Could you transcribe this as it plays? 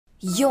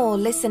You're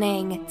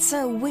listening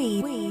to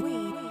We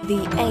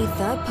the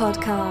Aether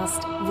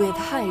Podcast with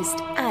host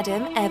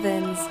Adam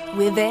Evans,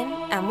 within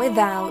and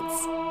without.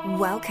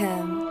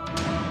 Welcome.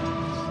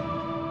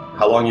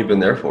 How long you been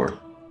there for?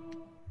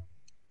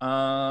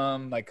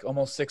 Like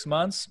almost 6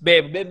 months.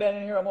 Babe, been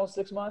in here almost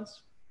 6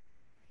 months?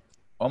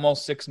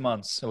 Almost 6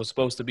 months. It was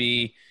supposed to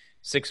be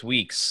 6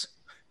 weeks.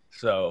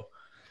 So,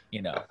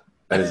 you know.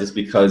 And is this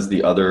because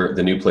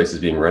the new place is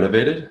being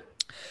renovated?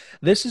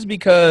 This is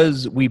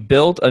because we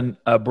built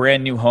a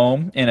brand new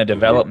home in a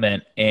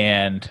development.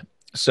 And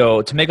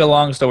so to make a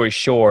long story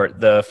short,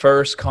 the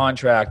first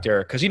contractor,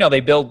 because, you know,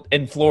 they build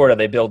in Florida,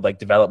 they build like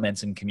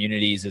developments and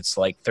communities. It's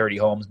like 30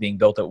 homes being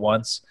built at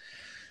once.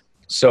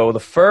 So the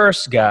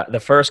first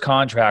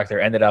contractor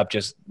ended up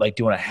just like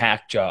doing a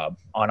hack job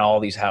on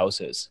all these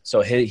houses. So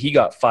he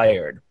got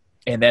fired.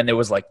 And then there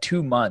was like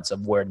 2 months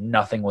of where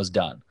nothing was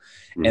done.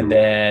 Mm-hmm. And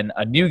then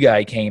a new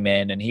guy came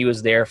in and he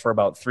was there for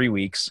about 3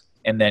 weeks.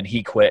 And then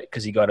he quit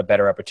because he got a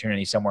better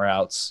opportunity somewhere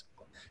else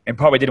and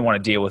probably didn't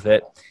want to deal with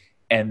it.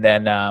 And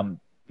then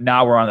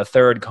now we're on the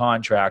third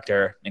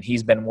contractor, and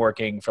he's been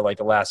working for like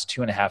the last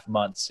 2.5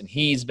 months. And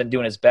he's been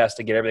doing his best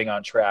to get everything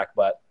on track,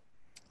 but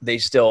they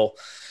still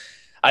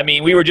 – I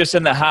mean, we were just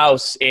in the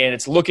house, and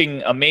it's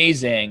looking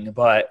amazing,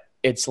 but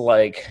it's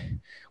like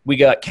we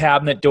got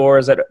cabinet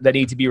doors that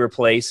need to be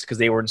replaced because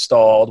they were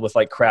installed with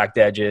like cracked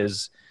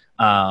edges,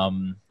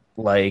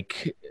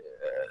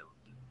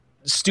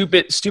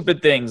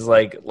 stupid things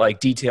like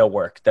detail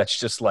work. That's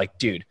just like,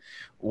 dude,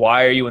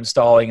 why are you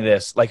installing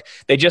this? Like,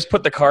 they just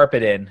put the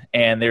carpet in,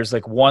 and there's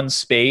like one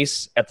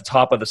space at the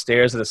top of the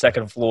stairs of the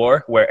second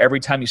floor where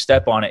every time you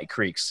step on it, it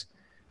creaks.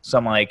 So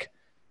I'm like,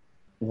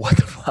 what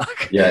the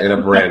fuck? Yeah, in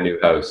a brand new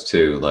house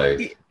too.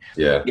 Like,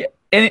 yeah.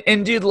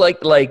 And dude,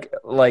 like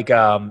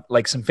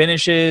some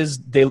finishes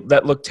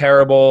that look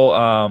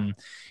terrible.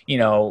 You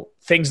know,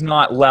 things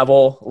not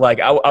level. Like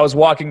I was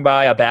walking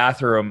by a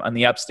bathroom on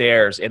the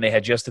upstairs, and they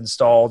had just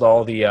installed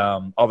all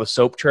the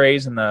soap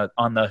trays on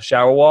the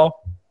shower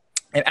wall.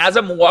 And as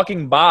I'm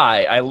walking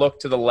by, I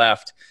looked to the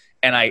left,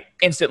 and I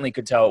instantly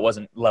could tell it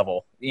wasn't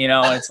level. You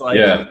know, it's like,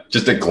 yeah,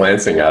 just a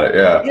glancing at it.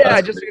 Yeah,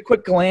 just a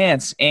quick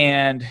glance.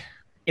 And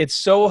it's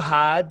so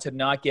hard to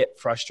not get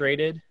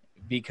frustrated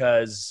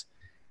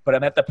but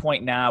I'm at the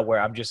point now where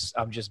I'm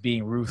just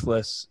being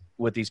ruthless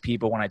with these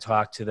people when I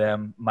talk to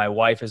them. My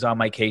wife is on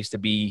my case to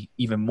be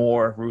even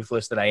more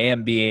ruthless than I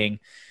am being,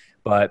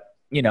 but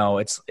you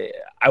know,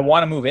 I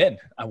want to move in.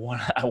 I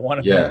want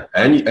to. Yeah.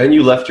 And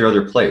you left your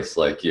other place.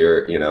 Like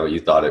you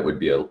thought it would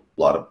be a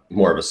lot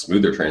more of a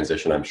smoother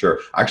transition, I'm sure.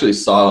 I actually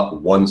saw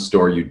one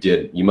store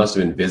you must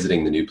have been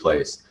visiting the new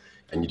place,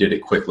 and you did a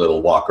quick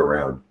little walk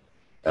around,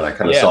 and I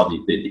kind of saw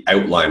the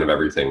outline of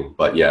everything,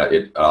 but yeah,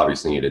 it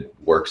obviously needed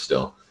work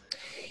still.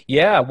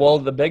 Yeah, well,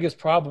 the biggest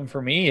problem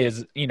for me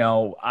is, you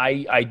know,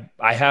 I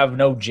have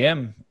no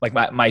gym. Like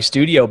my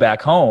studio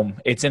back home,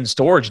 it's in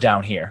storage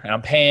down here, and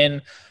I'm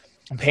paying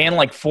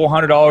like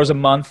 $400 a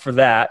month for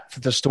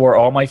to store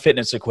all my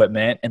fitness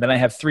equipment, and then I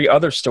have 3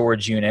 other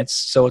storage units,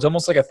 so it's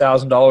almost like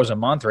 $1,000 a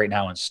month right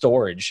now in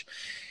storage,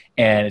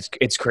 and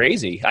it's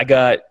crazy. I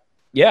got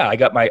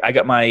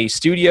my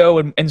studio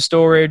in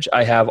storage.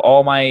 I have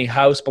all my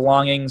house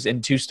belongings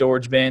in 2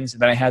 storage bins,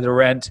 and then I had to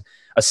rent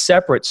a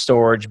separate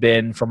storage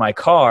bin for my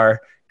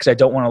car because I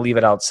don't want to leave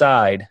it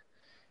outside,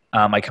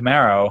 my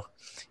Camaro,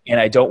 and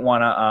I don't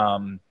want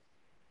to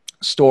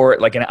store it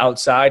like an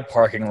outside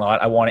parking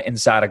lot. I want it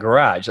inside a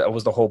garage. That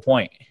was the whole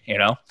point, you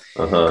know?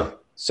 Uh-huh.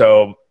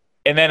 So,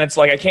 and then it's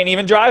like I can't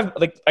even drive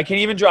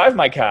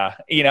my car.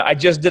 You know, I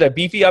just did a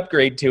beefy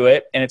upgrade to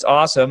it, and it's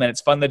awesome, and it's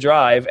fun to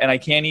drive, and I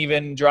can't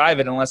even drive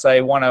it unless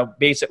I want to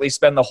basically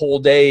spend the whole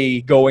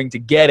day going to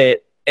get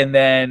it and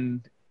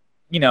then,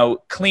 you know,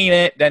 clean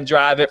it, then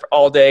drive it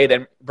all day,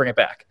 then bring it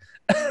back.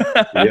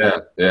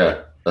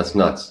 Yeah. That's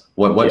nuts.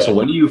 So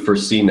when do you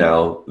foresee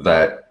now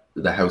that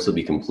the house will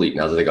be complete,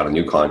 now that they got a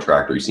new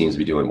contractor who seems to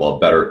be doing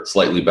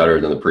slightly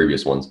better than the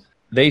previous ones?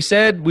 They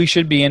said we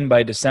should be in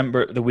by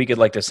the week of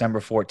like December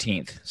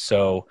 14th.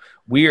 So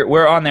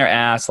we're on their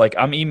ass. Like,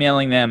 I'm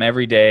emailing them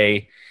every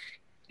day,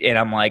 and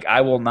I'm like,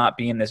 I will not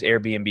be in this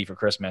Airbnb for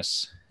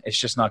Christmas. It's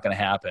just not going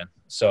to happen.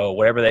 So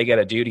whatever they got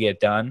to do to get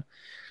done.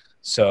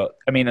 So,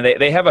 I mean,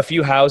 they have a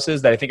few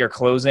houses that I think are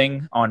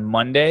closing on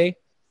Monday.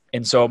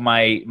 And so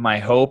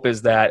my hope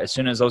is that as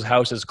soon as those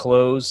houses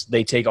close,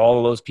 they take all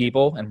of those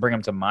people and bring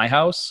them to my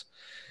house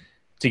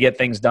to get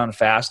things done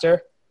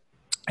faster.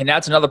 And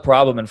that's another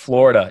problem in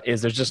Florida,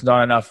 is there's just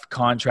not enough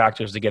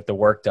contractors to get the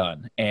work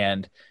done.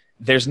 And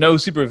there's no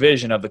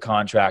supervision of the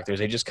contractors.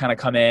 They just kind of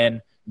come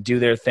in, do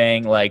their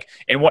thing. Like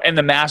in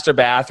the master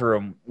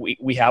bathroom,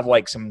 we have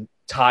like some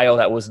tile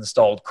that was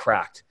installed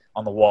cracked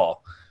on the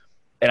wall.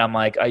 And I'm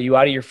like, are you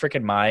out of your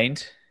freaking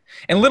mind?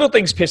 And little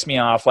things piss me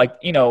off. Like,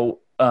 you know,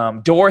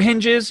 door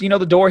hinges, you know,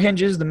 the door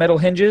hinges, the metal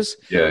hinges.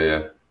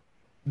 Yeah.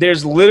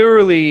 There's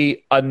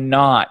literally a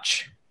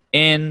notch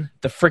in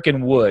the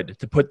freaking wood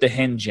to put the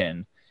hinge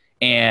in.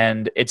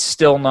 And it's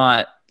still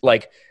not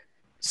like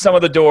some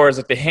of the doors,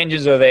 like the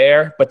hinges are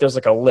there, but there's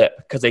like a lip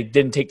because they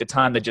didn't take the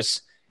time to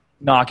just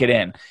knock it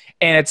in.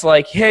 And it's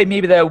like, hey,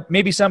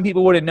 maybe some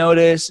people wouldn't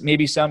notice,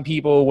 maybe some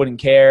people wouldn't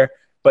care.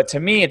 But to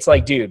me, it's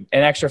like, dude,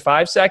 an extra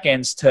 5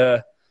 seconds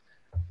to,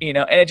 and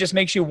it just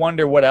makes you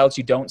wonder what else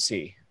you don't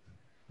see.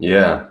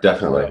 Yeah,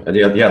 definitely. And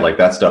yeah, like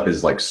that stuff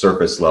is like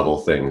surface level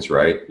things,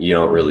 right? You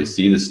don't really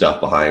see the stuff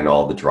behind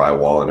all the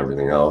drywall and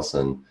everything else.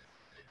 And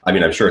I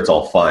mean, I'm sure it's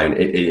all fine.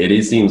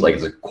 It seems like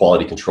it's a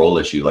quality control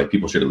issue. Like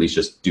people should at least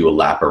just do a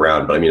lap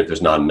around. But I mean, if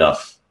there's not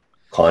enough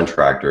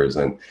contractors,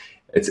 and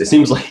it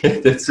seems like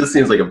it just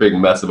seems like a big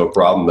mess of a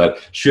problem that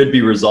should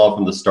be resolved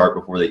from the start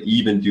before they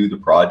even do the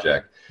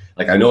project.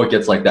 Like I know it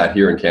gets like that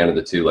here in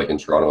Canada too, like in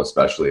Toronto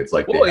especially. It's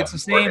like it's the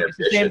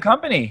same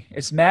company.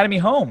 It's Mattamy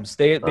Homes.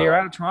 They are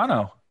out of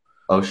Toronto.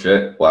 Oh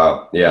shit!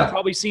 Wow. Yeah. You've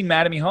probably seen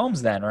Mattamy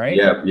Homes then, right?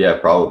 Yeah,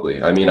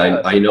 probably. I mean,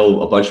 I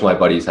know a bunch of my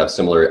buddies have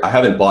similar. I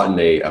haven't bought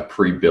a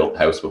pre-built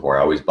house before.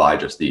 I always buy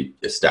just the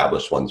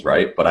established ones,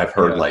 right? But I've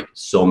heard like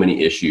so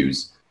many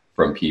issues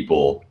from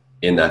people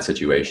in that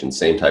situation.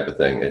 Same type of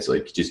thing. It's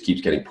like it just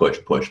keeps getting pushed,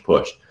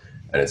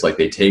 and it's like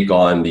they take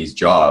on these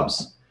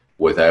jobs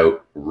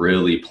without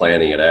really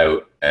planning it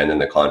out, and then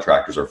the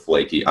contractors are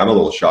flaky. I'm a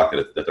little shocked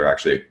that they're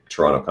actually a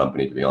Toronto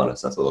company, to be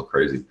honest. That's a little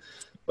crazy,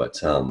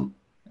 but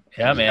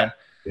yeah, man.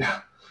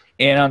 Yeah.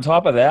 And on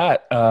top of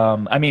that,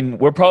 I mean,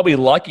 we're probably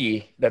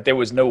lucky that there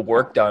was no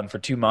work done for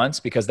 2 months,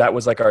 because that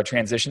was like our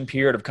transition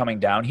period of coming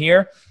down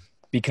here,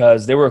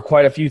 because there were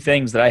quite a few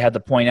things that I had to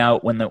point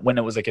out when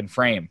it was like in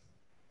frame,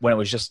 when it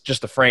was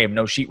just a frame,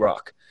 no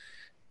sheetrock.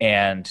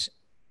 And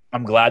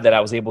I'm glad that I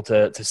was able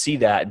to see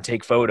that and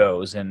take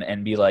photos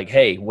and be like,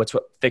 hey,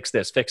 fix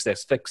this.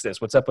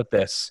 What's up with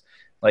this?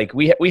 Like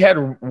we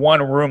had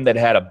one room that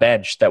had a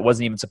bench that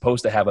wasn't even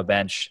supposed to have a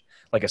bench,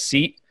 like a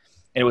seat.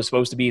 And it was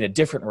supposed to be in a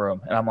different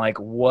room. And I'm like,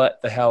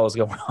 what the hell is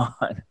going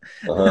on?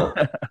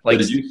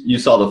 Like, so you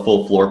saw the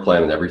full floor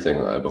plan and everything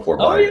before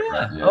buying it,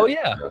 right? Oh,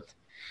 yeah.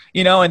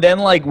 And then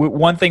like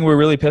one thing we're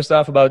really pissed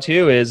off about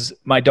too is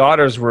my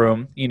daughter's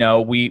room.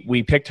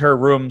 We picked her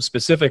room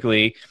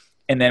specifically,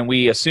 and then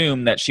we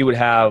assumed that she would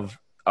have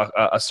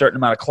a certain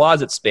amount of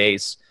closet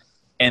space.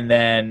 And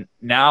then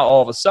now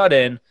all of a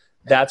sudden,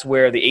 that's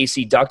where the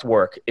AC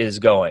ductwork is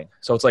going.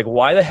 So it's like,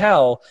 why the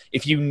hell,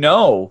 if you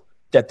know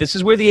that this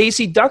is where the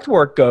AC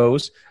ductwork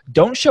goes,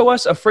 don't show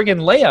us a friggin'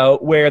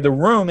 layout where the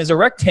room is a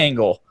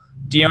rectangle.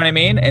 Do you know what I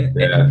mean?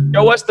 And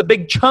show us the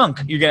big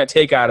chunk you're going to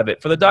take out of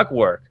it for the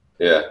ductwork.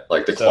 Yeah,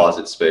 like the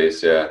closet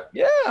space, yeah.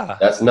 Yeah.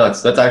 That's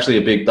nuts. That's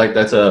actually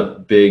that's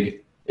a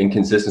big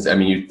inconsistency. I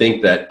mean, you'd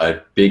think that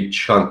a big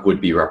chunk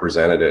would be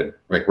represented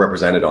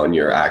on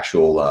your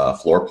actual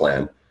floor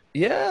plan.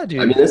 Yeah, dude.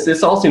 I mean,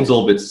 this all seems a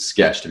little bit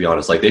sketch, to be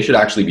honest. Like, they should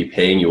actually be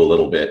paying you a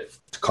little bit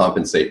to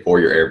compensate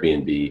for your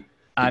Airbnb,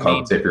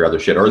 compensate for your other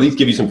shit, or at least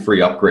give you some free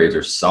upgrades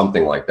or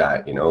something like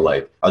that,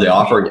 Like, are they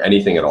offering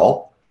anything at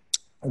all?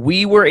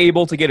 We were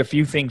able to get a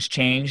few things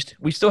changed.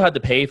 We still had to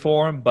pay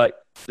for them,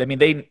 but, I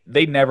mean,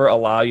 they never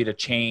allow you to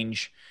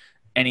change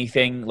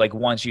anything, like,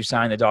 once you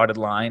sign the dotted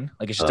line.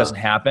 Like, it just doesn't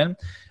happen.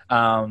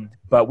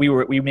 But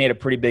we made a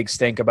pretty big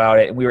stink about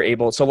it, and we were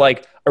able – so,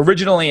 like,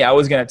 originally I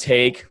was going to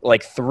take,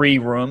 like, 3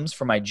 rooms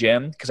for my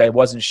gym because I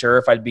wasn't sure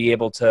if I'd be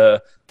able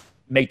to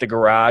make the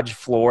garage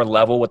floor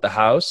level with the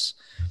house.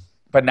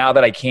 But now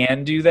that I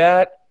can do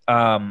that,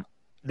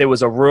 there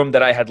was a room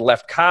that I had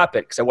left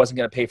carpet because I wasn't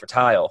going to pay for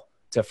tile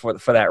for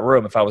that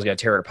room if I was going to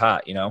tear it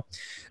apart,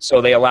 So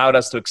they allowed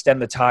us to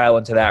extend the tile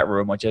into that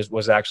room, which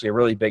was actually a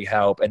really big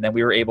help. And then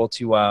we were able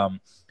to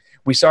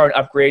we saw an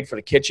upgrade for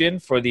the kitchen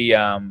for the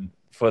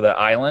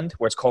island,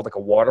 where it's called like a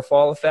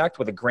waterfall effect,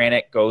 where the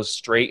granite goes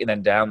straight and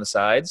then down the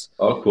sides.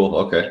 Oh, cool.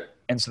 Okay.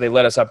 And so they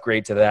let us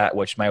upgrade to that,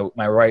 which my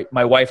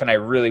wife and I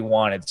really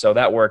wanted. So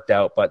that worked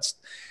out. But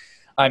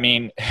I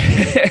mean,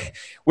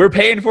 we're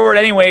paying for it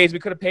anyways. We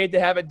could have paid to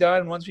have it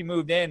done once we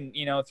moved in,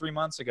 3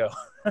 months ago.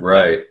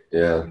 Right.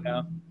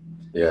 Yeah.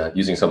 Yeah.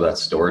 Using some of that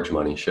storage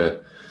money.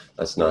 Shit.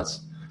 That's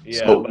nuts.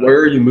 Yeah, so where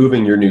are you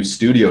moving your new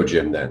studio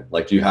gym then?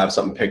 Like, do you have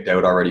something picked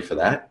out already for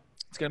that?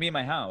 It's going to be in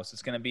my house.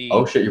 It's going to be...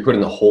 Oh, shit. You're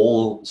putting the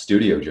whole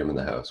studio gym in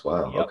the house.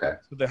 Wow. Yep. Okay.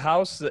 So the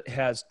house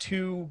has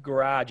 2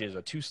 garages,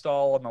 a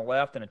 2-stall on the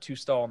left and a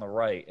 2-stall on the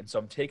right. And so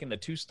I'm taking the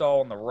 2-stall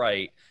on the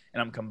right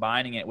and I'm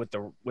combining it with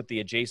the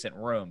adjacent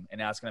room.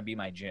 And that's going to be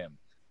my gym.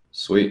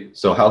 Sweet.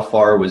 So how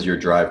far was your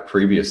drive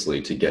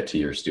previously to get to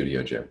your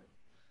studio gym?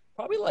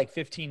 Probably like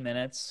 15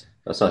 minutes.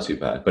 That's not too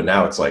bad. But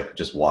now it's like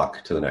just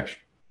walk to the next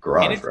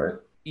garage, right?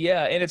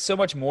 Yeah. And it's so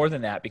much more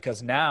than that,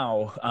 because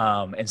now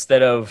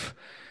instead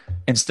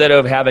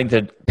of having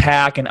to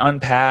pack and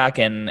unpack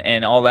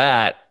and all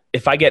that,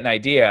 if I get an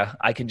idea,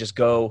 I can just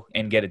go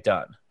and get it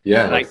done.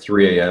 Yeah, like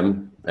 3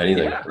 a.m.,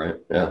 anything, right?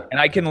 Yeah.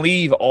 And I can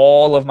leave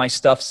all of my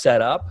stuff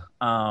set up.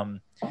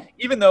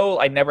 Even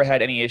though I never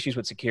had any issues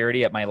with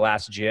security at my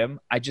last gym,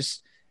 I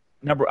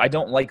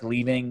don't like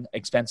leaving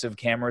expensive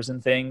cameras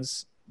and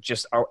things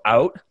just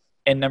out.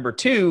 And number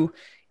 2,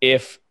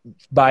 if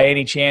by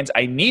any chance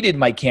I needed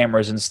my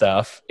cameras and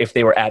stuff, if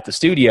they were at the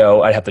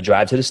studio, I'd have to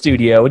drive to the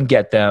studio and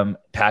get them,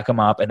 pack them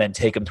up, and then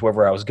take them to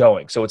wherever I was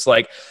going. So it's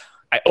like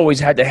I always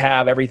had to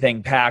have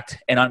everything packed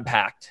and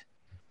unpacked.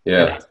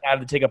 Yeah. And it had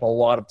to take up a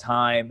lot of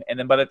time. And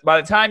then by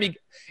the time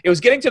it was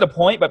getting to the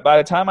point, but by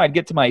the time I'd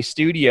get to my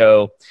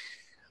studio,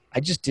 I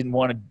just didn't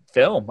want to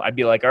film. I'd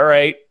be like, all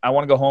right, I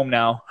want to go home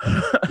now.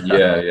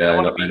 Yeah.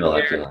 I know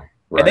that feeling.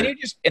 Right.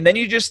 And then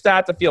you just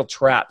start to feel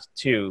trapped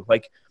too.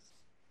 Like,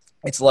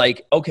 it's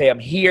like, okay, I'm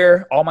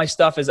here. All my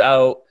stuff is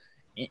out.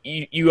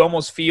 You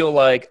almost feel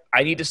like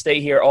I need to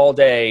stay here all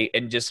day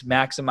and just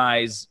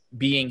maximize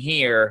being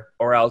here,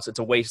 or else it's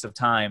a waste of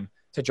time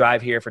to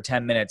drive here for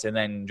 10 minutes and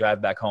then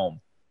drive back home.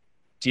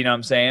 Do you know what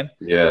I'm saying?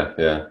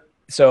 Yeah.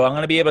 So I'm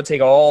going to be able to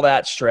take all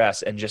that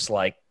stress and just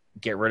like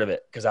get rid of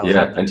it.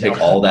 And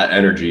take all that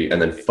energy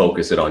and then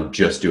focus it on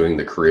just doing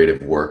the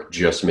creative work,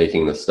 just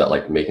making the stuff,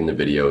 like making the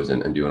videos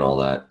and doing all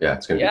that. Yeah,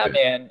 it's going to be good.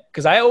 Man.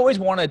 Because I always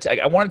wanted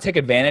to, I want to take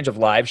advantage of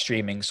live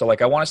streaming. So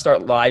like I want to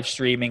start live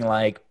streaming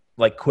like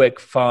quick,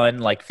 fun,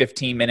 like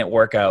 15-minute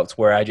workouts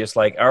where I just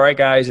like, all right,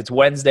 guys, it's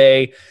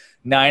Wednesday,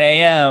 9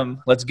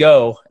 a.m. Let's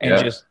go. And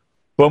just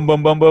boom,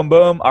 boom, boom, boom,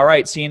 boom. All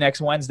right, see you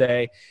next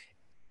Wednesday.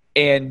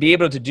 And be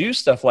able to do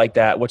stuff like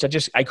that, which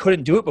I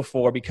couldn't do it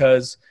before,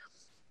 because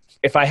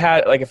if I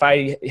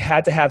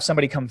had to have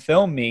somebody come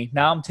film me,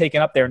 now I'm taking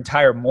up their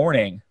entire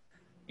morning,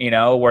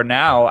 where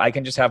now I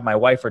can just have my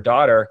wife or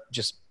daughter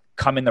just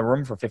come in the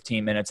room for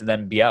 15 minutes and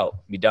then be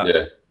done.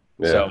 Yeah.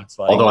 So it's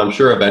like, although I'm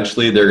sure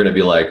eventually they're going to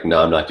be like,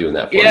 no, I'm not doing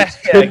that for you. Yeah,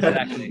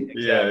 exactly.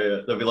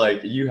 Yeah. They'll be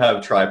like, you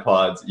have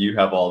tripods, you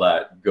have all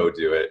that, go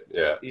do it.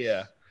 Yeah.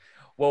 Yeah.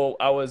 Well,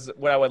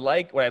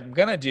 what I'm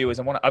going to do is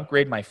I want to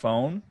upgrade my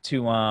phone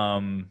to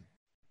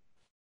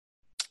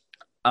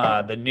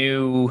the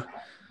new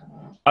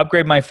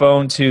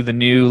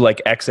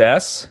like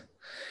XS,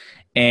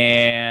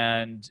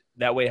 and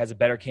that way it has a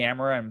better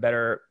camera and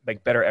better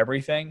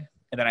everything.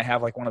 And then I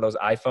have like one of those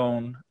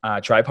iPhone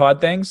tripod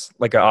things,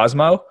 like an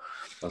Osmo.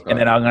 Okay. And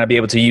then I'm going to be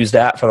able to use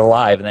that for the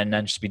live, and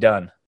then just be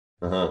done.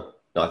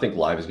 No, I think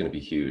live is going to be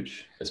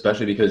huge,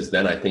 especially because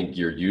then I think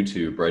your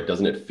YouTube, right?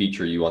 Doesn't it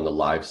feature you on the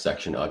live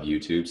section of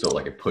YouTube? So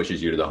like it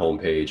pushes you to the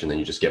homepage, and then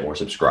you just get more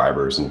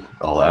subscribers and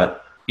all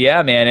that.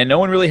 Yeah, man. And no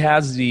one really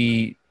has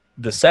the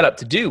setup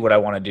to do what I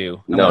want to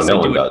do. No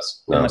one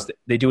does. No. Unless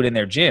they do it in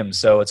their gym.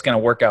 So it's going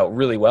to work out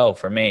really well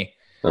for me.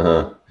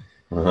 And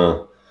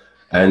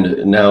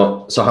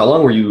now, so how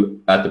long were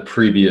you at the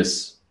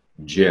previous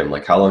gym?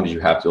 Like how long did you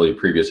have to your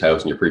previous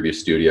house and your previous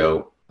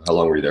studio? How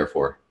long were you there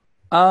for?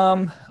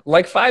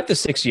 Like 5 to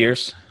 6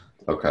 years.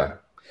 Okay.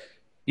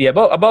 Yeah,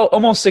 about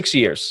almost 6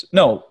 years.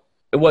 No,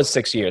 it was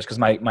 6 years because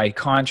my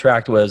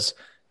contract was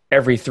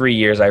every 3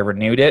 years I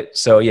renewed it.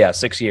 So yeah,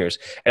 6 years.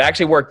 It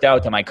actually worked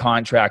out that my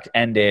contract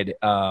ended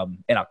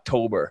in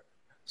October.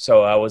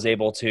 So I was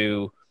able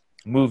to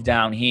move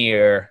down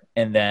here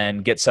and then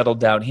get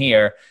settled down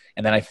here.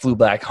 And then I flew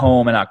back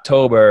home in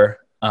October.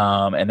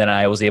 And then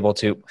I was able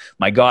to,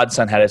 my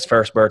godson had his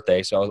first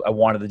birthday. So I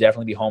wanted to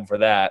definitely be home for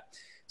that.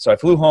 So I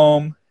flew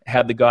home,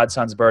 had the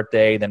godson's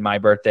birthday, then my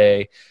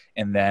birthday.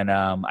 And then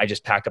I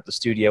just packed up the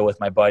studio with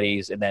my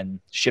buddies and then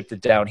shipped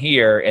it down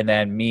here. And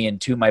then me and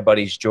 2 of my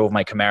buddies drove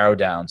my Camaro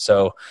down.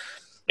 So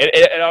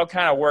it all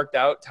kind of worked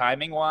out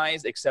timing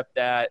wise, except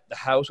that the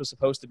house was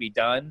supposed to be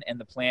done. And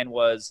the plan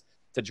was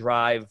to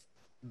drive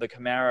the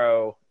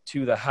Camaro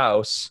to the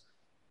house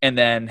and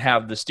then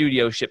have the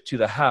studio shipped to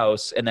the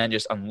house and then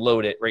just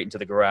unload it right into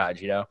the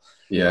garage,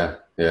 Yeah.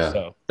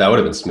 So, that would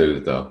have been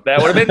smooth though. That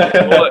would have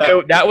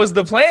been, that was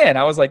the plan.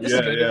 I was like, this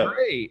is going to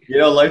be great.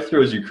 Life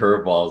throws you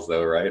curveballs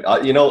though, right?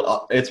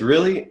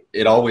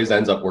 It always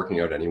ends up working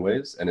out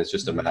anyways. And it's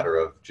just a matter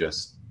of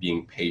just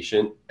being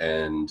patient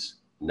and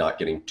not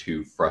getting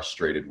too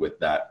frustrated with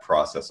that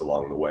process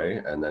along the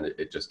way. And then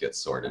it just gets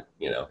sorted,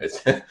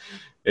 it's,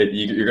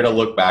 you're going to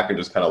look back and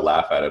just kind of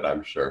laugh at it,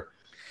 I'm sure.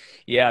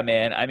 Yeah,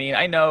 man. I mean,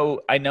 I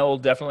know we'll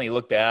definitely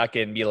look back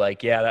and be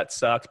like, yeah, that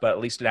sucked, but at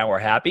least now we're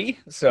happy.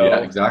 So yeah,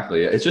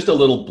 exactly. It's just a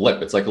little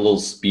blip. It's like a little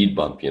speed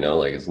bump,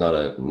 like it's not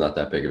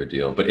that big of a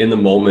deal. But in the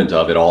moment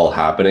of it all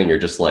happening, you're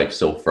just like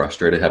so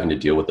frustrated having to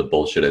deal with the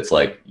bullshit. It's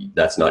like,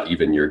 that's not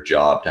even your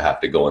job to have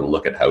to go and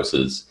look at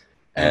houses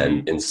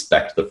and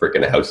inspect the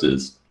freaking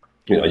houses.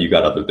 You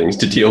got other things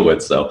to deal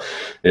with. So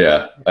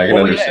yeah, I can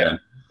understand.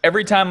 Yeah.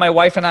 Every time my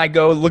wife and I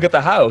go look at the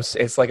house,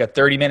 it's like a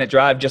 30-minute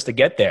drive just to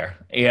get there,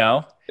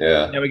 Yeah.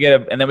 And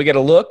then we get a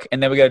look,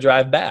 and then we got to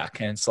drive back,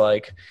 and it's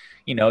like,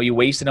 you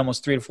wasted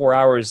almost 3 to 4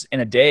 hours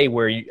in a day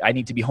where I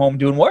need to be home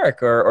doing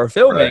work or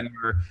filming,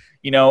 right.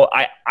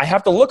 Or I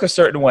have to look a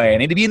certain way. I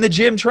need to be in the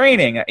gym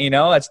training.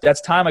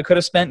 That's time I could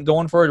have spent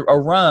going for a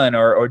run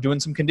or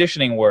doing some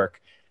conditioning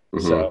work.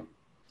 Mm-hmm. So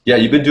yeah,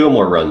 you've been doing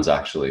more runs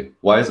actually.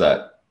 Why is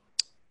that?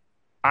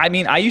 I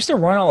mean, I used to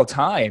run all the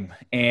time,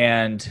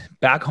 and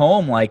back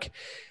home, like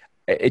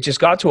it just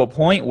got to a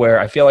point where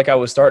I feel like I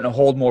was starting to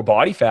hold more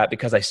body fat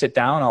because I sit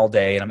down all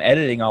day and I'm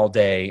editing all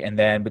day. And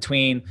then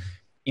between,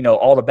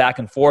 all the back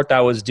and forth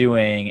I was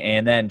doing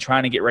and then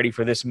trying to get ready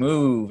for this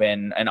move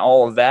and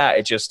all of that,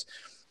 it just,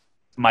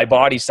 my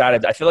body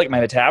started, I feel like my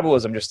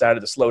metabolism just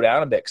started to slow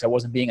down a bit because I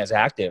wasn't being as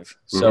active.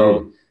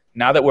 So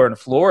now that we're in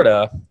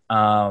Florida,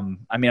 I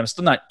mean, I'm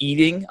still not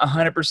eating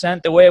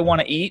 100% the way I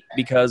want to eat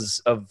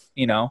because of,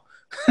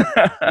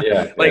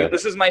 Yeah. Like Yeah.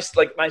 this is my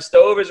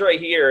stove is right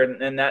here,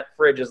 and that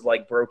fridge is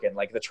like broken.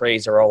 Like the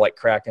trays are all like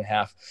cracked in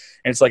half,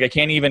 and it's like I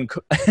can't even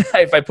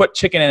if I put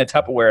chicken in a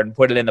Tupperware and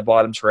put it in the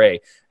bottom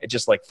tray, it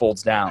just like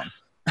folds down.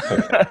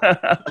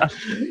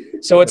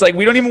 So it's like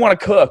we don't even want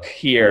to cook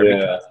here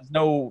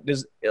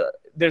because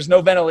there's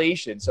no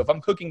ventilation. So if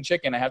I'm cooking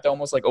chicken, I have to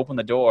almost like open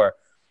the door,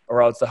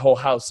 or else the whole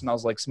house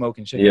smells like smoke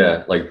and chicken.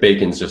 Yeah, like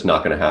bacon's just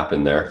not going to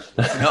happen there.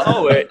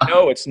 No,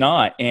 it's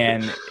not.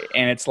 And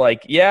it's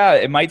like, yeah,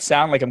 it might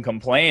sound like I'm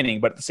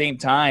complaining, but at the same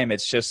time,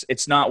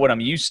 it's not what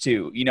I'm used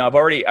to. You know, I've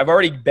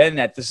already been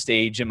at this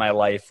stage in my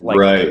life, like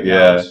right,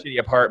 yeah, shitty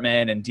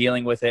apartment and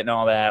dealing with it and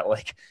all that.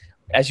 Like,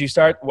 as you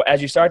start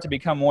to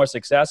become more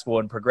successful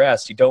and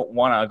progress, you don't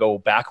want to go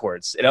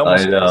backwards. It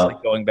almost feels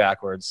like going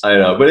backwards. I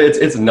know, but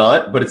it's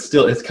not. But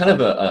it's kind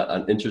of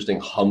an interesting,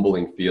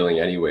 humbling feeling,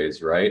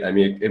 anyways, right? I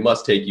mean, it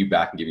must take you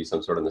back and give you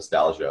some sort of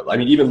nostalgia. I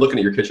mean, even looking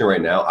at your kitchen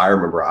right now, I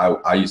remember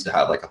I used to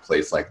have like a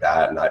place like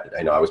that, and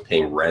I know I was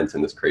paying rent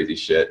and this crazy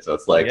shit. So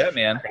it's like, yeah,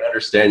 man, I can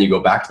understand. You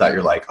go back to that,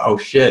 you're like, oh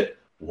shit,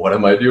 what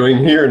am I doing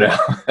here now?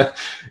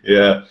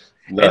 Yeah.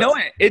 I know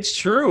it's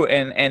true,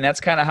 and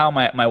that's kind of how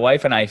my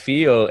wife and I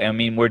feel. I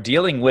mean, we're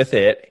dealing with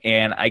it,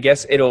 and I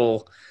guess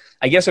it'll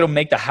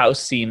make the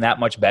house seem that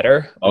much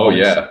better.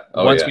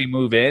 Once we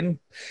move in.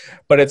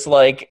 But it's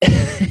like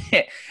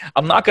I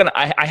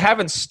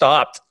haven't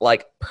stopped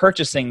like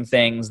purchasing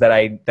things that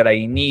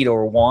I need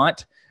or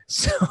want.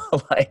 So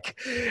like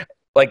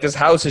this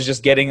house is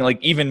just getting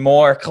like even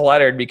more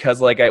cluttered because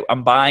like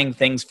I'm buying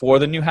things for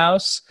the new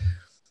house,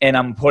 and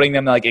I'm putting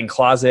them like in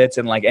closets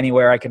and like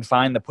anywhere I can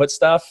find to put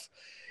stuff.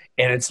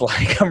 And it's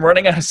like I'm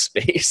running out of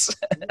space.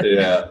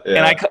 Yeah.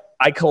 And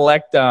I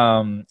collect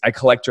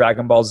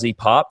Dragon Ball Z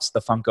Pops, the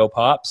Funko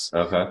Pops.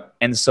 Okay.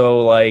 And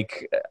so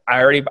like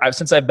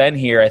since I've been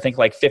here, I think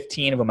like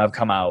 15 of them have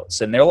come out.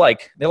 So, and they're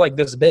like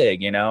this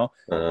big, you know.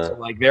 So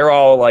like they're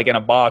all like in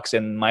a box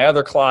in my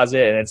other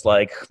closet, and it's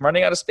like I'm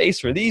running out of space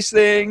for these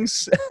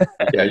things.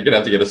 Yeah, you're gonna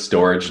have to get a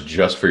storage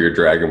just for your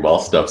Dragon Ball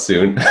stuff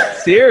soon.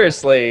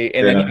 Seriously.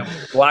 And then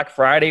Black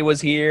Friday was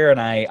here, and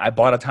I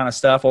bought a ton of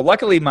stuff. Well,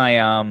 luckily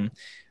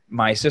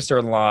my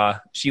sister-in-law,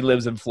 she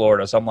lives in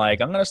Florida. So I'm like,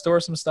 I'm going to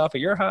store some stuff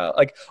at your house.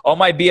 Like all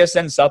my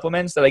BSN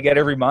supplements that I get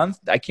every month,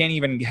 I can't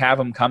even have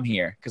them come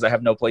here because I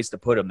have no place to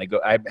put them.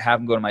 I have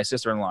them go to my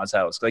sister-in-law's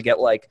house. I get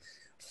like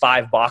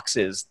 5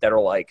 boxes that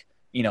are like,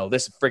 you know,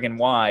 this friggin'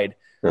 wide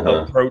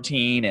of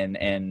protein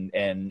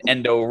and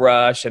Endo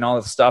Rush and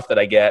all the stuff that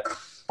I get.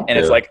 And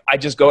it's like, I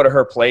just go to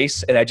her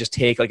place and I just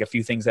take like a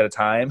few things at a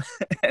time.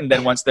 And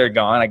then once they're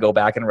gone, I go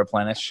back and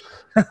replenish.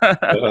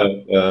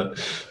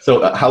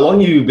 So how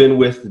long have you been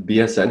with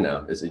BSN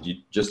now? Is it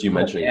you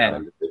mentioning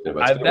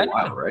I've been a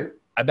while, right?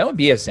 I've been with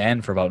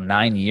BSN for about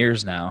 9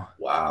 years now.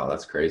 Wow,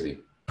 that's crazy.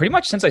 Pretty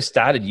much since I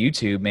started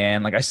YouTube,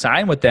 man. Like I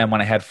signed with them when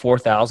I had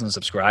 4,000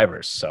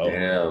 subscribers. So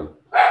damn,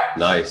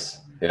 nice.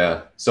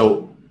 Yeah.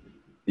 So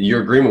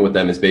your agreement with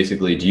them is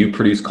basically, do you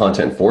produce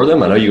content for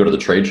them? I know you go to the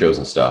trade shows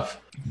and stuff.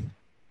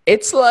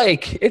 It's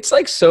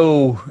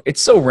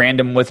so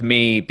random with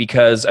me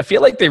because I feel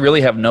like they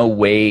really have no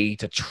way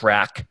to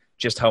track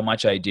just how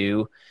much I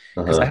do.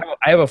 Because I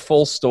have a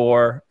full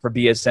store for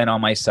BSN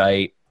on my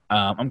site.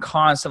 I'm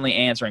constantly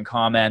answering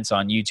comments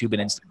on YouTube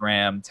and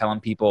Instagram, telling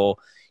people,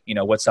 you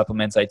know, what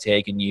supplements I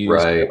take and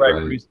use.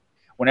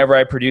 Whenever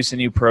I produce a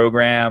new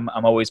program,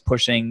 I'm always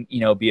pushing, you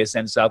know,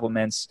 BSN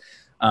supplements.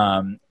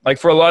 Like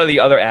for a lot of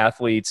the other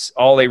athletes,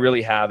 all they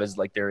really have is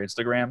like their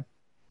Instagram.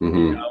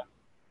 You know?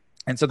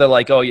 And so they're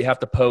like, oh, you have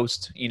to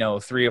post, you know,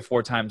 3 or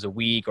 4 times a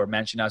week or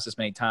mention us this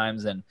many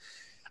times. And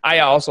I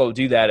also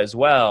do that as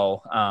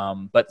well.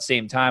 But at the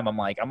same time, I'm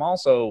like, I'm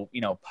also,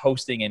 you know,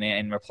 posting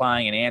and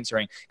replying and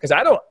answering. Because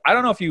I don't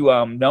know if you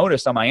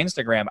noticed on my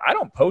Instagram, I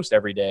don't post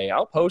every day.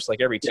 I'll post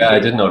like every 2 days. Yeah, I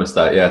did notice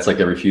that. Yeah, it's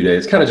like every few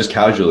days. Kind of just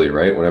casually,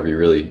 right?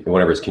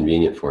 Whenever it's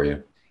convenient for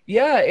you.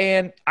 Yeah,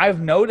 and I've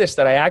noticed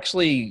that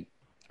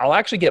I'll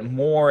actually get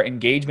more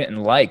engagement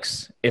and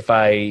likes if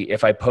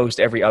I post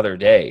every other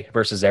day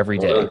versus every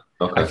day.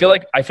 Okay.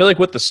 I feel like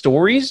with the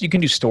stories, you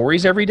can do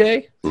stories every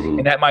day,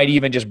 and that might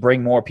even just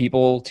bring more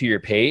people to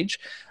your page.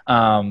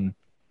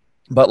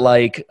 But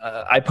like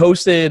I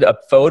posted a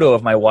photo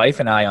of my wife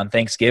and I on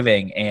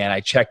Thanksgiving, and I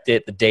checked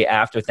it the day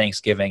after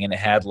Thanksgiving, and it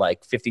had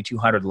like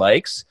 5,200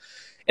 likes.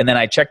 And then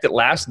I checked it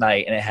last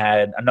night, and it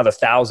had another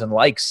 1,000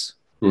 likes.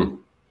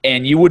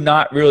 And you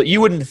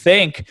wouldn't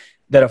think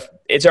that if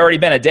it's already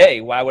been a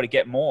day, why would it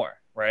get more,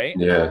 right?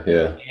 Yeah.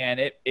 And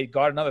it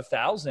got another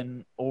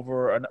 1,000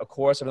 over a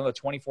course of another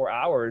 24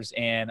 hours.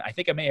 And I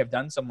think I may have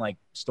done some like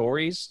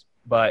stories,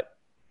 but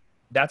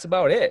that's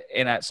about it.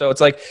 And so it's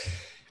like,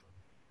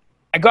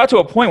 I got to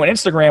a point with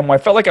Instagram where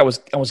I felt like I was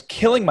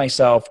killing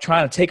myself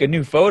trying to take a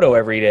new photo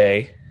every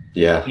day.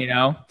 Yeah. You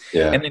know?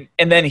 Yeah.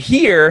 And then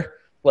here,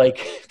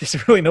 like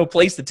there's really no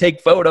place to take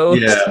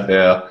photos.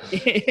 Yeah.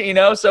 You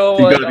know, so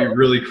you got to be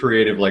really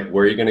creative. Like,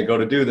 where are you going to go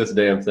to do this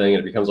damn thing?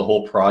 And it becomes a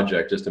whole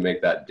project just to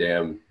make that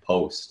damn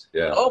post.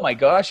 Yeah. Oh my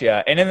gosh,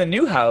 yeah. And in the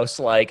new house,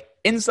 like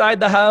inside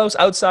the house,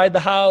 outside the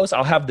house.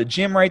 I'll have the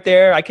gym right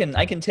there. I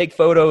can take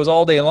photos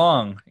all day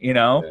long, you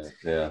know?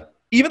 Yeah.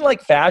 Even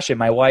like fashion,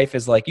 my wife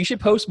is like, you should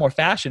post more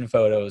fashion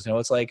photos. You know,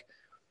 it's like,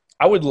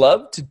 I would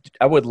love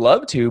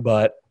to,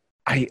 but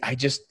I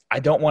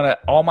don't want to,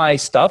 all my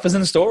stuff is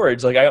in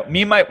storage. Like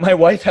my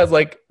wife has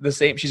like the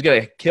same, she's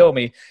going to kill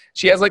me.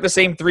 She has like the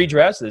same 3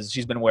 dresses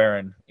she's been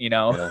wearing, you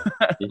know,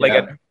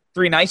 like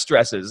 3 nice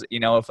dresses, you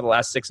know, for the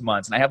last 6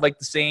 months. And I have like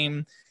the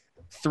same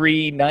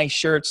 3 nice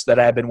shirts that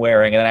I've been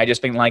wearing. And then I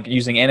just been like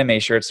using anime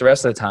shirts the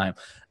rest of the time.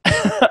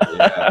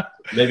 Yeah.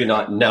 Maybe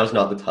not. Now's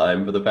not the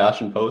time for the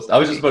fashion post. I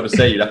was just about to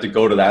say you'd have to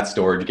go to that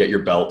store to get your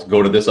belt,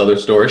 go to this other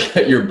store to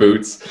get your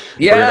boots.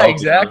 Yeah,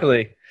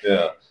 exactly.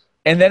 Yeah.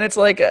 And then it's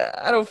like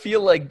I don't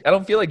feel like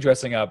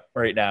dressing up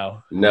right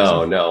now.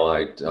 No,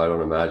 I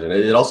don't imagine.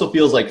 It also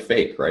feels like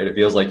fake, right? It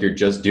feels like you're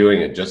just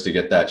doing it just to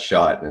get that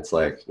shot. And it's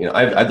like, you know,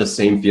 I have the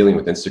same feeling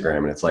with Instagram.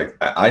 And it's like,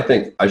 I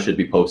think I should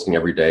be posting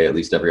every day, at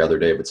least every other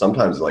day. But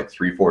sometimes like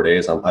 3-4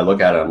 days, I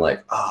look at it, I'm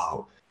like,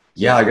 oh,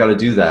 yeah, I got to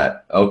do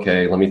that.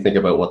 Okay, let me think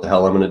about what the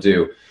hell I'm going to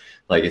do.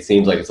 Like, it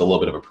seems like it's a little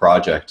bit of a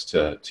project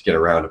to get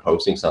around to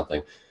posting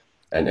something.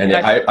 And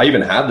I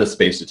even have the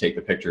space to take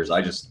the pictures.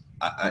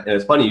 And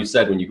it's funny you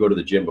said when you go to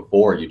the gym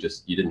before, you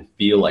didn't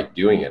feel like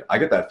doing it. I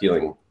get that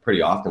feeling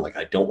pretty often. Like,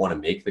 I don't want to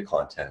make the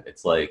content.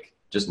 It's like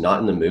just not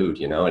in the mood,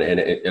 you know, and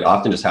it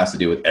often just has to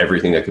do with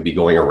everything that could be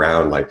going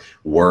around, like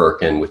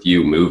work and with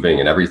you moving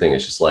and everything.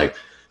 It's just like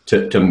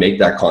to make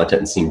that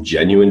content and seem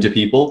genuine to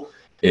people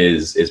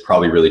is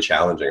probably really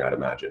challenging, I'd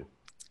imagine.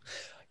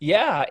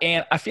 Yeah,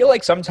 and I feel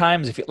like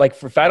sometimes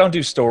if I don't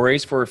do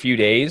stories for a few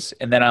days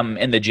and then I'm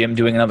in the gym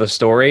doing another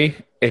story,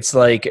 it's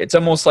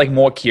almost like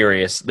more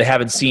curious. They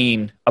haven't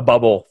seen a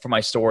bubble for my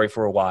story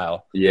for a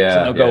while. Yeah.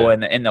 So they'll go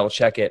in and they'll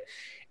check it.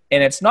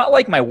 And it's not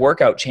like my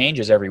workout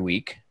changes every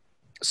week.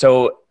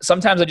 So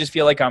sometimes I just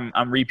feel like I'm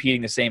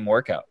repeating the same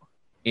workout,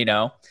 you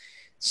know?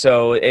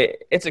 So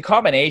it's a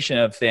combination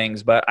of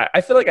things, but I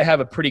feel like I have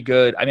a pretty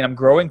good, I'm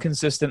growing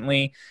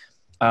consistently.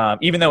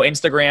 Even though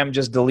Instagram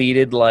just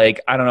deleted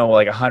like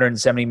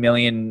 170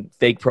 million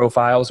fake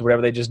profiles,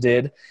 whatever they just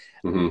did,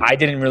 I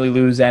didn't really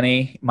lose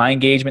any. My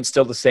engagement's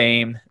still the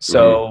same.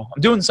 So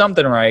I'm doing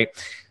something right.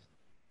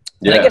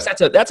 Yeah. And I guess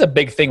that's a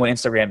big thing with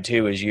Instagram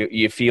too, is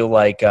you feel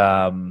like,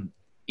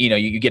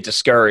 you get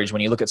discouraged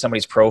when you look at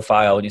somebody's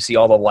profile and you see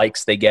all the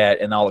likes they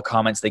get and all the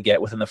comments they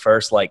get within the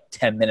first like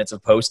 10 minutes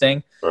of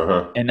posting.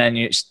 And then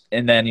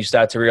you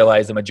start to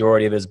realize the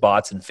majority of his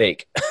bots and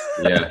fake.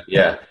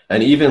 Yeah.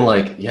 And even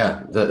like,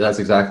 that's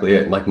exactly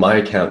it. Like my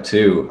account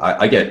too,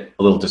 I get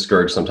a little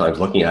discouraged sometimes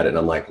looking at it and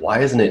I'm like, why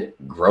isn't it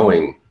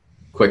growing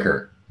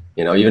quicker?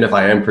 You know, even if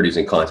I am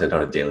producing content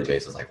on a daily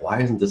basis, like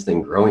why isn't this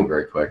thing growing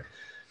very quick?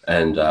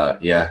 And I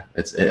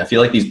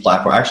feel like these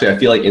platforms, actually, I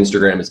feel like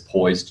Instagram is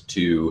poised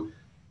to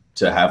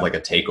have like a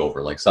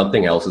takeover, like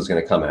something else is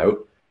going to come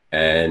out.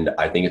 And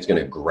I think it's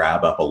going to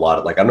grab up a lot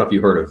of, like, I don't know if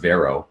you heard of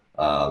Vero.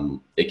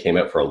 It came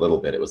out for a little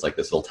bit. It was like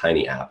this little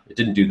tiny app. It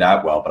didn't do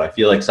that well, but I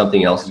feel like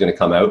something else is going to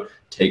come out,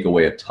 take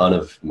away a ton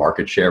of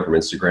market share from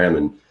Instagram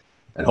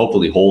and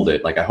hopefully hold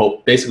it. Like I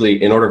hope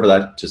basically in order for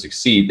that to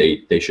succeed,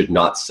 they should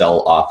not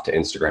sell off to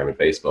Instagram and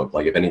Facebook.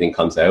 Like if anything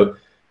comes out,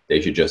 they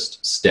should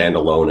just stand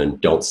alone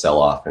and don't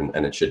sell off and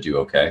it should do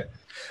okay.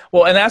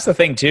 Well, and that's the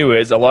thing too,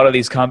 is a lot of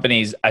these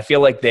companies, I feel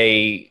like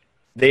they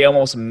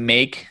almost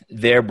make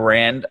their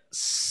brand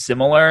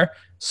similar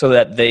so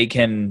that they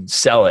can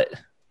sell it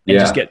and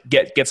just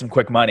get some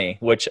quick money,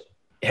 which,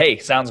 hey,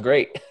 sounds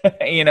great.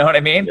 You know what I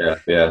mean?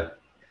 Yeah.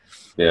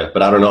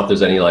 But I don't know if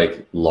there's any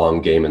like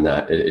long game in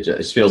that. It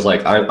just feels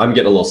like I'm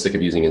getting a little sick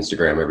of using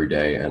Instagram every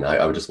day, and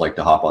I would just like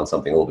to hop on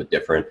something a little bit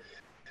different.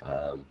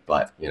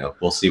 But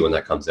we'll see when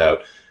that comes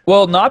out.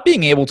 Well, not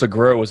being able to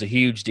grow is a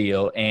huge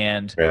deal.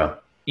 And,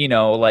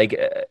 like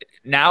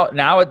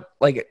now,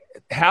 like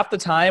half the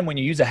time when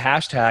you use a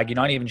hashtag, you're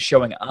not even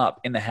showing up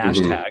in the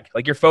hashtag.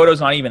 Like your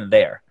photo's not even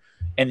there.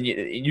 And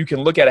you can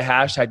look at a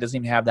hashtag, doesn't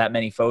even have that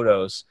many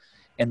photos.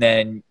 And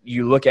then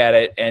you look at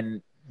it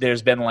and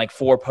there's been like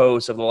 4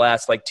 posts of the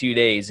last like 2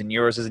 days and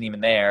yours isn't even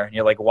there. And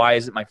you're like, why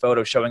isn't my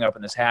photo showing up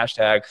in this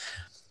hashtag?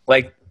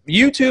 Like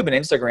YouTube and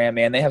Instagram,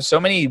 man,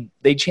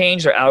 they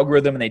change their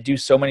algorithm and they do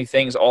so many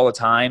things all the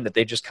time that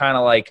they just kind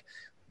of like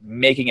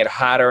making it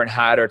harder and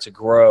harder to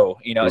grow.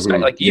 It's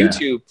not like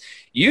YouTube.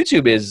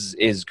 YouTube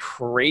is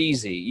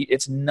crazy.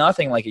 It's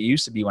nothing like it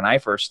used to be when I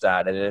first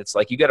started. It's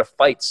like you got to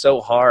fight so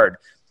hard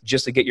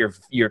just to get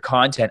your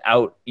content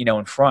out,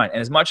 in front.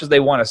 And as much as they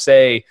want to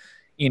say,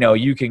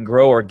 you can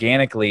grow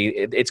organically,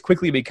 it's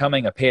quickly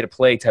becoming a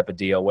pay-to-play type of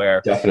deal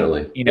where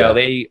definitely,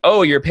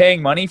 you're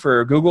paying money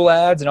for Google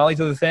ads and all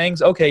these other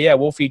things. Okay, yeah,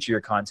 we'll feature your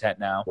content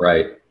now.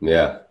 Right.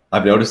 Yeah.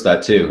 I've noticed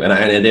that too.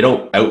 And they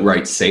don't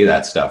outright say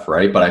that stuff,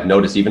 right? But I've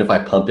noticed even if I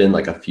pump in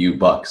like a few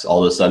bucks,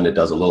 all of a sudden it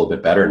does a little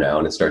bit better now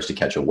and it starts to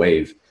catch a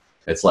wave.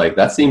 It's like,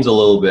 that seems a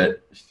little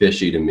bit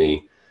fishy to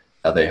me.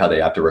 How they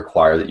have to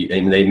require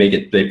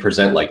that they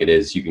present like it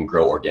is, you can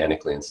grow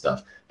organically and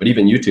stuff. But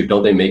even YouTube,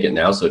 don't they make it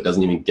now so it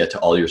doesn't even get to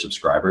all your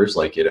subscribers?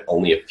 Like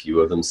only a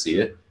few of them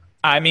see it?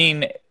 I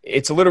mean,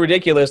 it's a little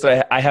ridiculous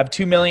that I have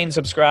 2 million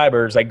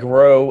subscribers. I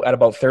grow at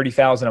about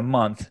 30,000 a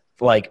month,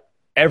 like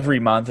every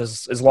month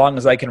as long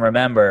as I can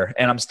remember.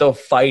 And I'm still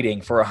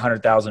fighting for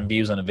 100,000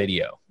 views on a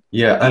video.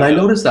 Yeah, and I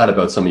noticed that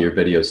about some of your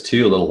videos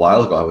too. A little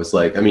while ago, I was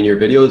like, I mean, your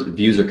videos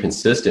views are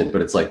consistent,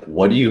 but it's like,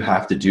 what do you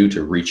have to do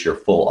to reach your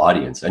full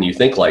audience? And you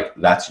think like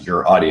that's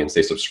your audience;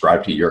 they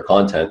subscribe to your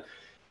content,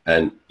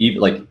 and even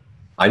like,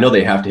 I know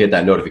they have to hit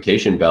that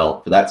notification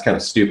bell, but that's kind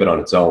of stupid on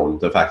its own.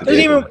 The fact that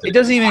it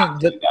doesn't even.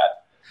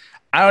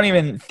 I don't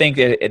even think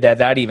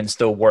that even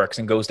still works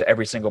and goes to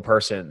every single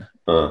person.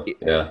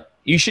 Yeah.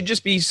 You should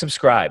just be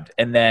subscribed,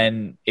 and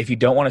then if you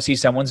don't want to see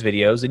someone's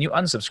videos, then you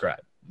unsubscribe.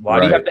 Why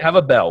do you have to have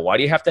a bell? Why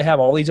do you have to have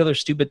all these other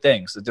stupid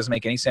things? It doesn't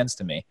make any sense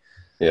to me.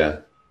 Yeah.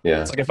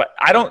 Yeah. It's like if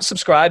I don't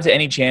subscribe to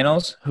any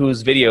channels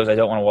whose videos I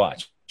don't want to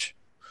watch.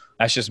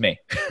 That's just me.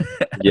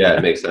 Yeah,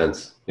 it makes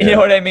sense. Yeah. You know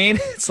what I mean?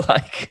 It's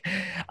like,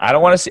 I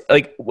don't want to see,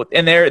 like,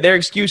 and their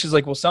excuse is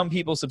like, well, some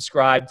people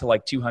subscribe to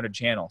like 200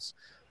 channels.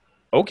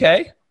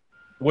 Okay.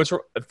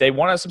 If they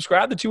want to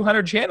subscribe to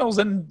 200 channels,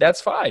 then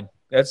that's fine.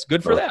 That's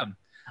good for them.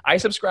 I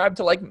subscribe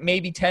to like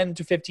maybe 10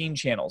 to 15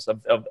 channels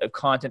of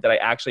content that I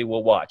actually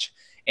will watch.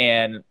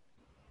 And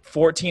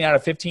 14 out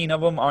of 15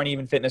 of them aren't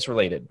even fitness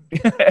related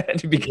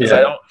because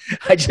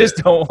I just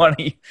don't want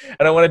to,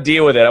 I don't want to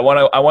deal with it. I want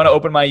to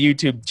open my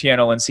YouTube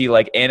channel and see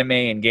like anime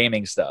and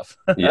gaming stuff.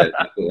 Yeah.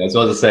 I was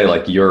about to say,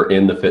 like, you're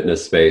in the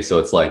fitness space. So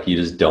it's like, you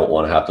just don't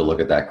want to have to look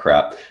at that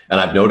crap. And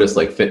I've noticed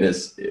like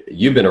fitness,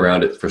 you've been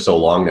around it for so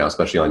long now,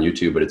 especially on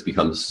YouTube, but it's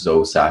become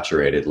so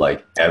saturated.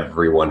 Like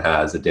everyone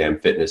has a damn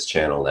fitness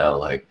channel now.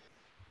 Like,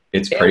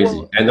 it's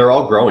crazy. And they're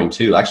all growing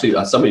too.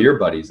 Actually, some of your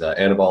buddies,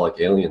 Anabolic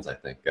Aliens, I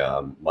think,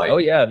 Mike. Oh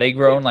yeah, they've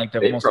grown like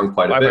almost grown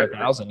quite a bit.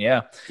 500,000.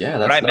 Yeah. Yeah.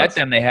 When I met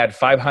them, they had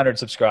 500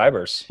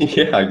 subscribers.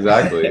 Yeah,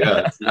 exactly.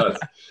 Yeah. It's nuts.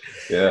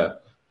 Yeah.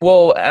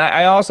 Well,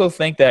 I also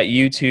think that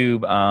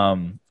YouTube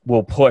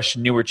will push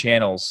newer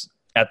channels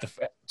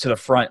to the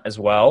front as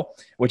well,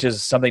 which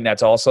is something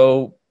that's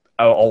also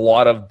a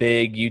lot of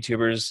big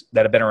YouTubers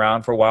that have been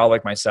around for a while,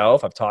 like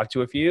myself. I've talked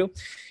to a few.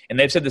 And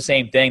they've said the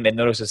same thing. They've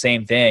noticed the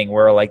same thing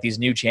where like these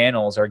new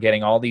channels are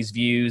getting all these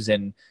views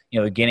and,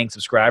 gaining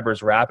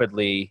subscribers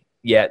rapidly.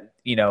 Yet,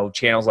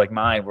 channels like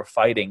mine, we're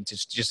fighting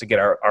just to get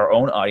our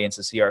own audience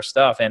to see our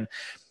stuff. And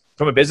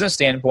from a business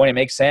standpoint, it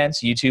makes sense.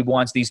 YouTube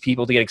wants these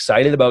people to get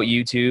excited about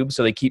YouTube.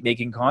 So they keep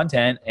making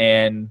content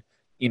and,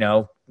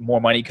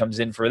 more money comes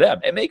in for them.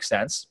 It makes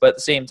sense. But at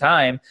the same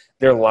time,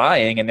 they're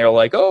lying and they're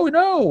like, oh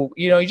no,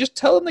 you just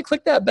tell them to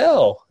click that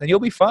bell and you'll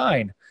be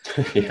fine.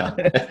 Yeah,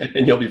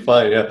 and you'll be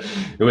fine. Yeah,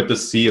 and with the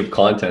sea of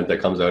content that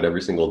comes out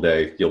every single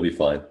day, you'll be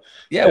fine.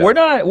 Yeah,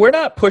 we're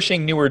not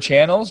pushing newer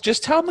channels.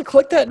 Just tell them to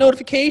click that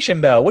notification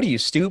bell. What are you,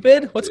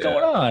 stupid? What's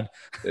going on?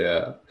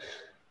 Yeah,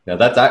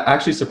 that's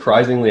actually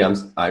surprisingly. I'm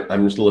just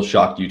a little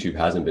shocked YouTube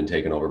hasn't been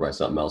taken over by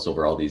something else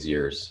over all these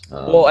years.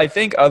 Well, I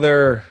think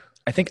other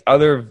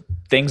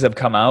things have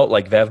come out,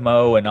 like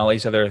Vevmo and all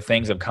these other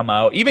things have come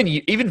out. Even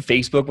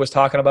Facebook was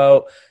talking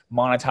about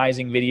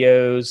monetizing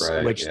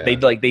videos, which they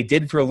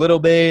did for a little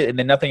bit, and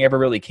then nothing ever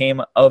really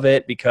came of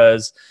it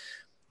because,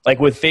 like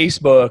with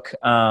Facebook,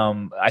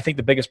 I think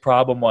the biggest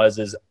problem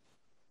is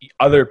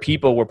other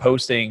people were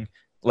posting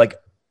like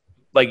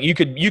you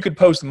could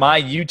post my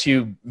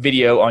YouTube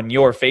video on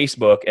your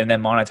Facebook and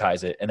then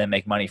monetize it and then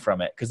make money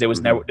from it because there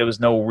was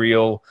no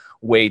real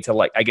way to,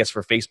 like, I guess,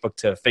 for Facebook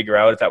to figure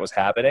out if that was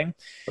happening.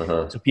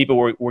 So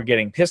people were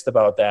getting pissed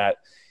about that.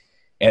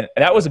 And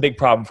that was a big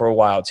problem for a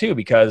while too,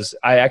 because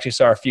I actually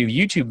saw a few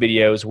YouTube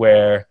videos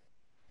where,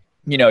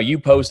 you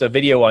post a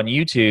video on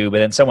YouTube and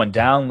then someone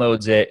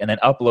downloads it and then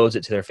uploads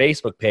it to their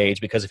Facebook page,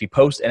 because if you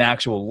post an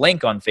actual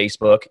link on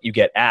Facebook, you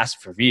get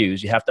asked for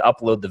views. You have to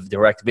upload the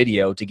direct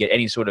video to get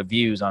any sort of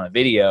views on a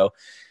video.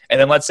 And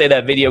then let's say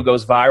that video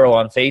goes viral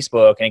on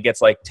Facebook and it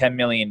gets like 10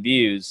 million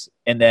views,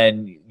 and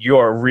then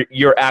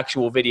your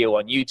actual video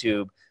on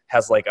YouTube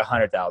has like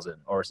 100,000,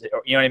 or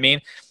you know what I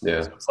mean?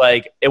 Yeah. So it's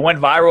like it went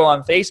viral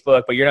on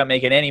Facebook, but you're not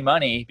making any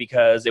money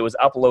because it was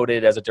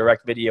uploaded as a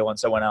direct video on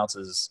someone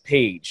else's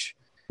page.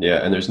 Yeah,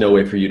 and there's no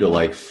way for you to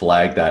like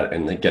flag that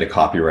and like, get a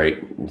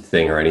copyright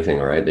thing or anything,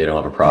 right? They don't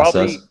have a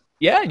process.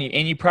 And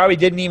you probably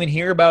didn't even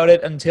hear about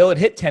it until it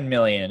hit 10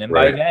 million. And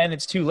by then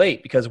it's too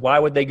late, because why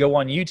would they go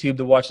on YouTube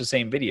to watch the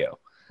same video?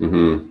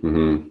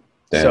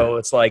 So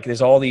it's like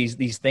there's all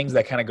these things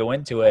that kind of go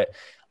into it.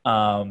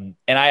 And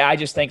I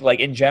just think, like,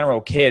 in general,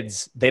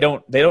 kids, they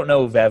don't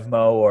know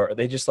Vevmo, or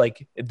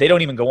they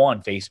don't even go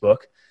on Facebook.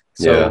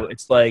 So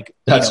it's like,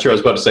 that's true. I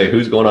was about to say,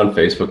 who's going on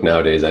Facebook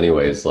nowadays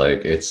anyways?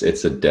 Like it's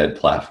a dead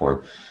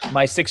platform.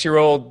 My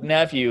 6-year-old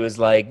nephew is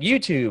like,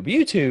 YouTube,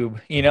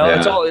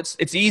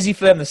 it's easy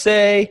for them to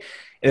say.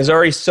 There's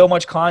already so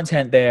much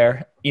content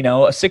there. A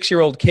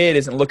 6-year-old kid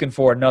isn't looking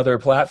for another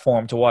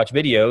platform to watch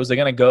videos. They're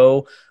going to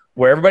go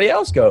where everybody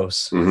else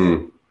goes.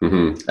 And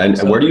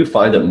where do you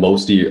find that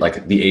most of your,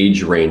 like, the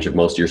age range of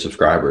most of your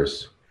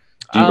subscribers?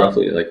 Do you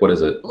roughly, like, what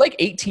is it? Like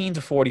 18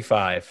 to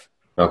 45.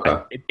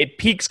 Okay. It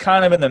peaks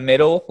kind of in the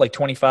middle, like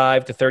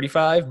 25 to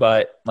 35,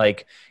 but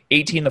like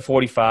 18 to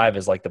 45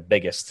 is like the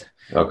biggest.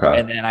 Okay.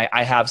 And then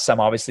I have some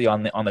obviously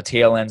on the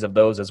tail ends of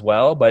those as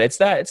well, but it's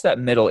that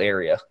middle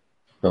area.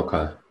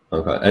 Okay.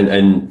 Okay.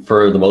 And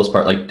for the most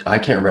part, like, I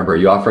can't remember, are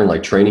you offering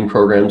like training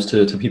programs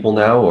to people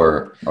now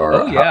or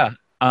Oh yeah.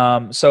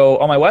 So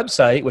on my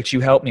website, which you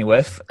helped me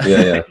with,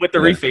 with the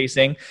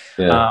refacing,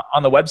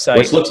 on the website,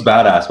 which looks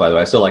badass, by the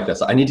way. I still like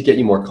this. I need to get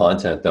you more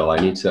content though. I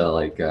need to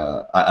like,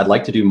 I'd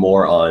like to do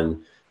more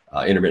on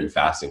intermittent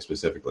fasting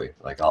specifically.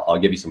 Like I'll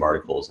give you some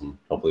articles and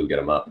hopefully we get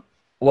them up.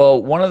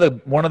 Well, one of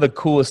the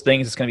coolest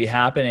things that's going to be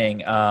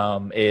happening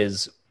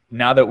is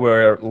now that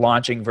we're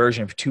launching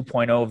version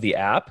 2.0 of the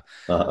app,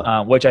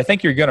 which I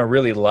think you're going to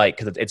really like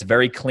because it's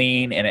very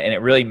clean and it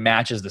really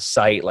matches the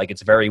site. Like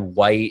it's very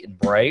white and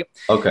bright.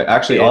 Okay.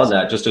 Actually, on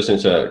that, just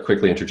to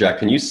quickly interject,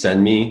 can you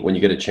send me when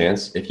you get a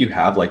chance, if you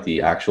have like the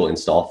actual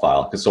install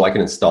file, because so I can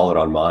install it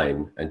on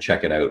mine and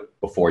check it out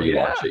before you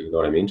launch it. You know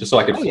what I mean? Just so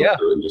I can flip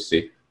through it and just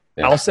see.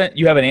 Yeah. I'll send.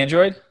 You have an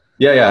Android?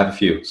 Yeah, I have a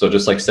few. So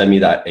just like send me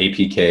that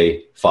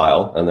APK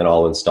file and then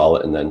I'll install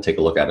it and then take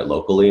a look at it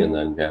locally and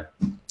then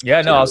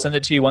I'll send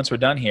it to you once we're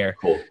done here.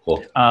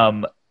 Cool.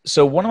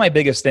 So one of my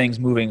biggest things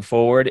moving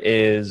forward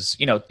is,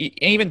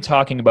 even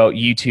talking about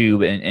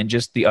YouTube and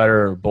just the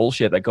utter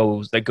bullshit that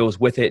goes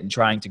with it and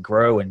trying to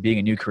grow and being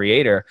a new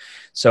creator.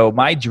 So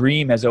my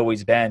dream has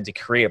always been to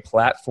create a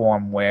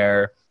platform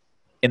where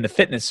in the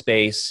fitness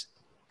space,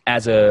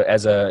 as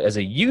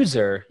a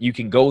user, you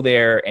can go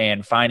there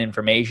and find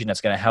information that's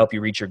going to help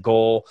you reach your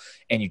goal,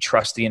 and you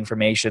trust the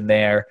information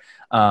there.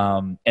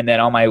 And then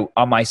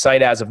on my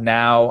site as of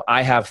now,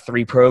 I have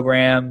 3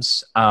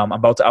 programs. I'm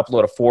about to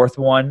upload a 4th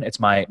one. It's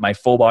my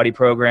full body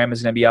program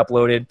is going to be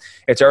uploaded.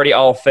 It's already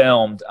all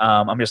filmed.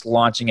 I'm just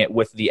launching it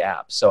with the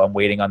app. So I'm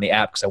waiting on the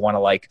app because I want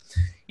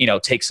to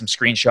take some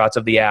screenshots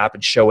of the app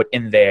and show it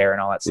in there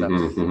and all that stuff.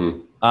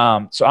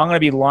 So I'm going to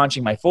be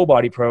launching my full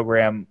body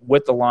program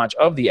with the launch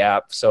of the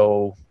app.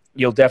 So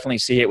you'll definitely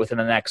see it within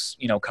the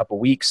next, couple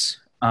weeks.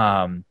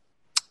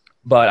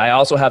 But I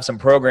also have some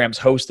programs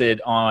hosted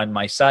on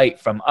my site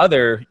from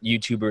other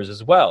YouTubers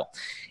as well.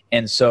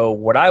 And so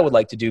what I would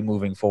like to do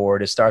moving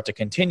forward is start to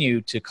continue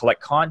to collect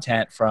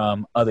content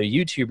from other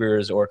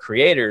YouTubers or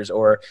creators,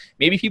 or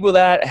maybe people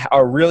that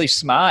are really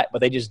smart, but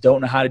they just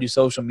don't know how to do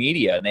social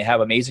media and they have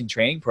amazing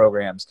training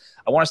programs.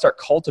 I want to start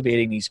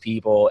cultivating these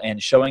people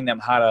and showing them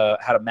how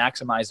to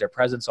maximize their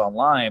presence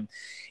online.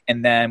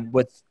 And then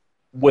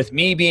with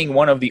me being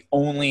one of the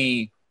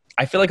only,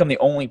 I feel like I'm the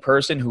only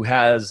person who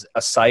has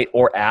a site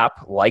or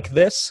app like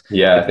this.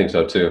 Yeah, I think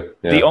so too.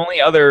 Yeah. The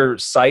only other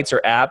sites or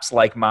apps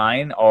like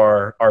mine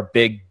are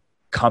big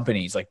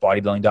companies like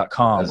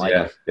bodybuilding.com. You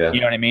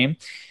know what I mean?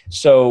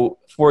 So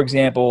for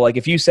example, like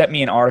if you sent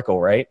me an article,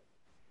 right?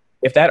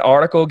 If that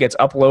article gets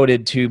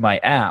uploaded to my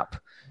app,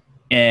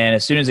 and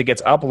as soon as it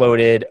gets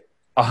uploaded,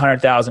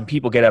 100,000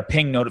 people get a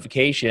ping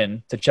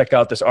notification to check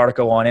out this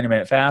article on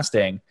intermittent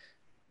fasting,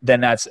 then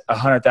that's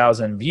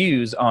 100,000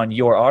 views on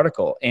your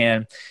article.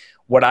 And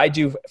what I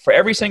do for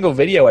every single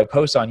video I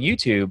post on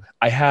YouTube,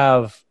 I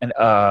have an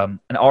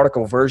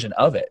article version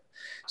of it.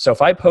 So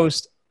if I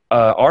post an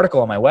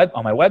article on my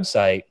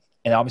website,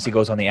 and obviously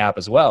goes on the app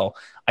as well,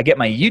 I get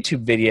my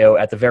YouTube video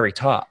at the very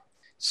top.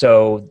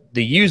 So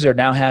the user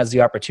now has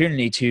the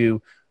opportunity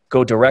to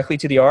go directly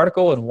to the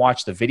article and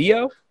watch the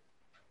video.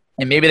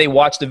 And maybe they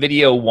watch the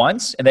video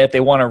once, and then if they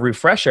want a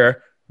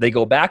refresher, they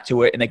go back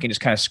to it and they can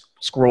just kind of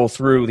scroll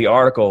through the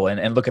article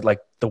and look at like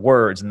the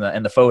words and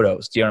the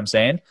photos. Do you know what I'm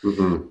saying?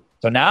 Mm-hmm.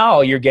 So now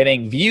you're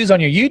getting views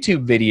on your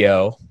YouTube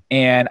video,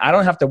 and I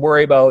don't have to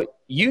worry about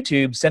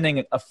YouTube sending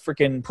a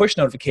freaking push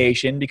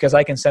notification because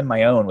I can send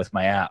my own with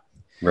my app.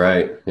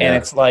 Right. Yeah. And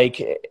it's like,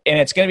 and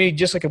it's going to be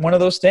just like one of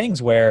those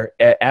things where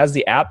as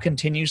the app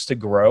continues to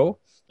grow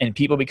and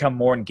people become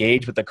more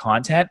engaged with the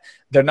content,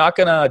 they're not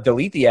going to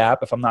delete the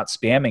app if I'm not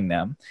spamming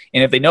them.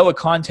 And if they know the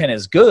content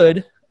is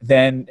good,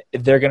 then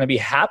they're going to be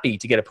happy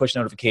to get a push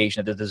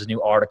notification that there's a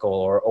new article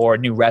or a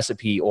new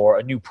recipe or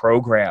a new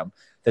program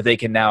that they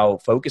can now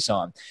focus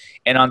on.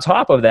 And on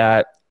top of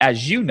that,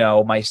 as you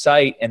know, my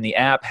site and the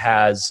app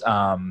has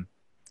a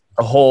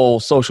whole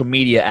social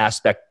media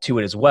aspect to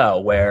it as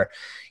well, where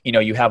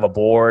you have a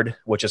board,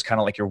 which is kind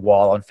of like your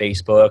wall on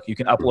Facebook. You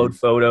can upload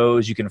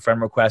photos, you can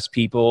friend request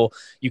people,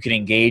 you can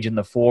engage in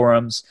the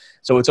forums.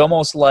 So it's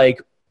almost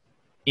like,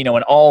 an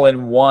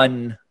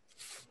all-in-one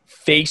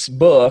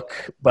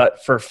Facebook,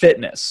 but for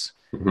fitness,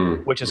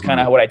 which is kind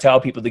of what I tell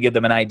people to give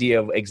them an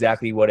idea of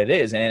exactly what it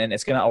is. And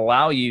it's going to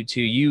allow you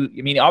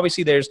to,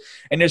 obviously there's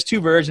 2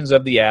 versions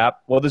of the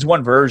app. Well, there's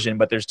one version,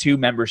 but there's 2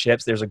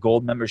 memberships. There's a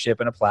gold membership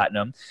and a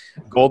platinum.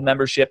 Gold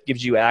membership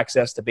gives you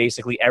access to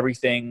basically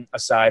everything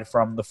aside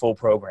from the full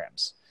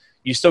programs.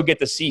 You still get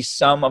to see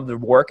some of the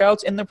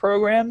workouts in the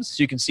programs,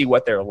 so you can see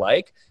what they're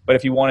like. But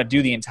if you want to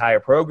do the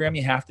entire program,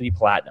 you have to be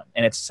platinum,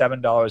 and it's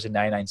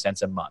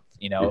 $7.99 a month.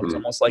 It's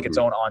almost like its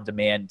own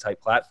on-demand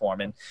type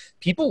platform, and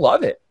people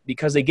love it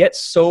because they get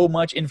so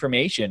much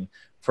information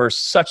for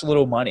such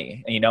little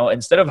money.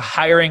 Instead of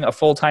hiring a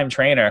full-time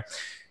trainer,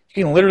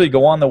 You can literally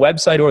go on the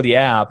website or the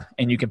app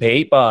and you can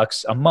pay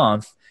 $8 a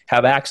month,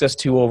 have access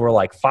to over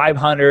like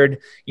 500,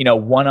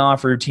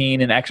 one-off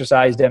routine and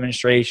exercise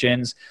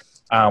demonstrations.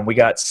 We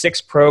got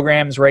 6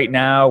 programs right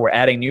now. We're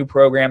adding new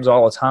programs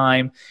all the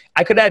time.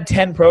 I could add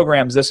 10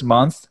 programs this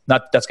month.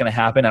 Not that that's going to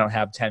happen. I don't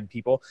have 10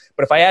 people.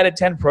 But if I added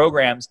 10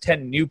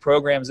 new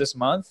programs this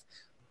month,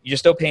 you're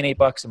still paying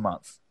 $8 a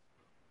month.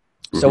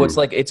 So it's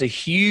like, it's a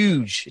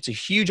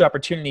huge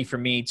opportunity for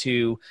me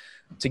to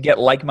get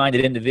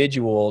like-minded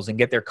individuals and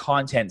get their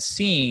content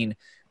seen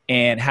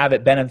and have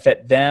it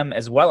benefit them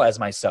as well as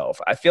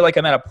myself. I feel like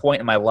I'm at a point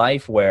in my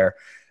life where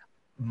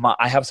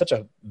I have such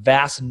a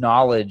vast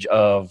knowledge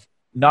of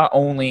not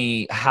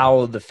only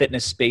how the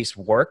fitness space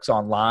works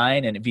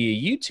online and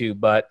via YouTube,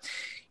 but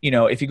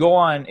if you go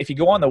on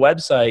the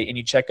website and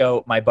you check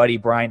out my buddy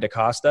Brian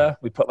DaCosta,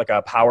 we put like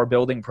a power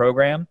building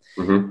program.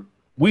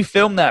 We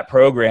filmed that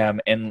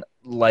program in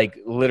like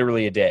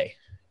literally a day.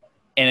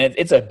 And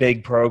it's a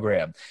big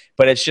program,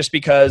 but it's just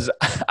because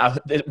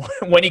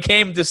when he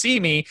came to see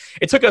me,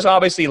 it took us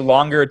obviously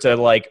longer to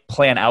like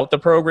plan out the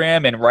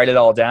program and write it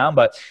all down.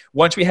 But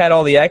once we had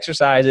all the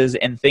exercises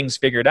and things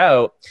figured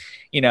out,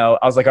 I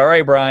was like, all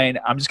right, Brian,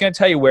 I'm just going to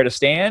tell you where to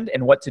stand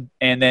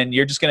and then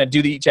you're just going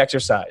to do each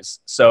exercise.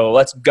 So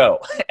let's go.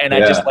 And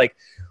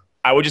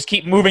I would just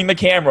keep moving the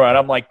camera and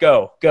I'm like,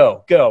 go,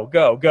 go, go,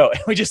 go, go.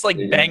 And we just like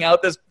bang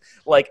out this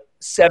like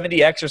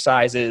 70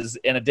 exercises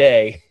in a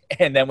day.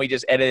 And then we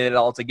just edited it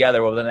all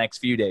together over the next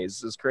few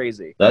days. It was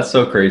crazy. That's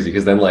so crazy.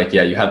 Because then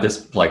you have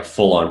this like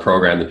full on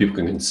program that people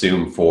can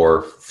consume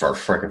for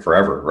freaking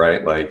forever,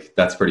 right? Like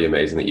that's pretty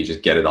amazing that you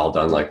just get it all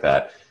done like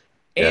that.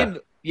 And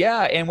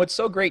and what's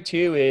so great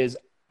too is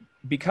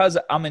because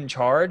I'm in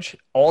charge,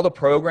 all the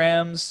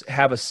programs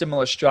have a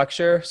similar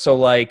structure. So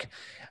like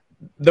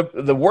the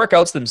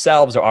workouts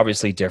themselves are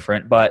obviously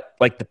different, but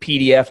like the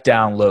PDF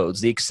downloads,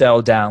 the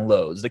Excel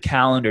downloads, the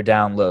calendar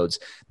downloads,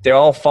 they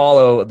all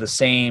follow the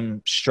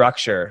same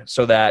structure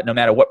so that no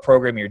matter what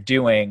program you're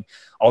doing,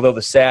 although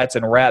the sets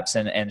and reps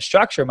and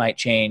structure might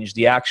change,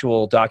 the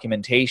actual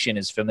documentation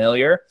is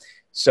familiar.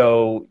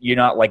 So you're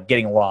not like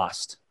getting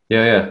lost.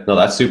 Yeah. No,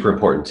 that's super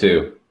important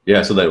too.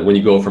 Yeah. So that when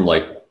you go from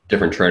like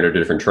different trainer to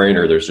different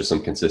trainer, there's just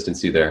some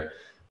consistency there.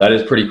 That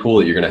is pretty cool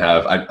that you're going to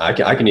have.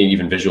 I can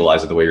even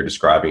visualize it the way you're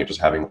describing it, just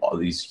having all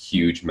these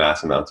huge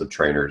mass amounts of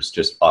trainers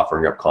just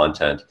offering up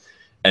content.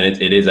 And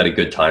it is at a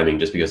good timing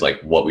just because like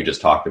what we just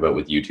talked about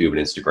with YouTube and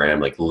Instagram,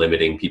 like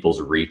limiting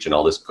people's reach and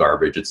all this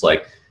garbage. It's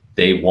like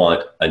they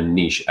want a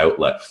niche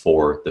outlet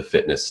for the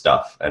fitness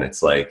stuff. And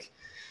it's like,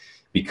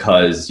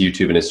 because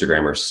YouTube and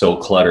Instagram are so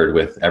cluttered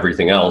with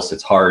everything else,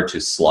 it's hard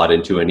to slot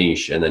into a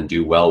niche and then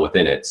do well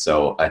within it.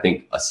 So I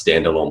think a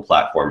standalone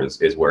platform is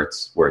where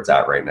it's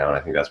at right now. And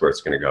I think that's where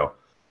it's going to go.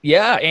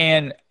 Yeah.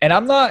 And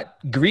I'm not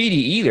greedy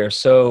either.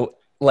 So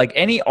like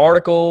any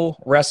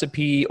article,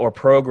 recipe, or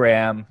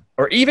program,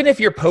 or even if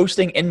you're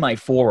posting in my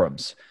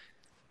forums,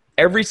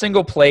 every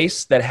single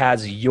place that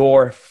has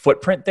your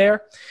footprint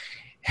there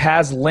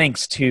has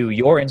links to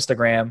your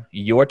Instagram,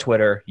 your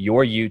Twitter,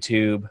 your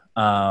YouTube,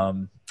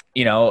 and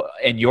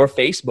your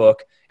Facebook,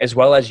 as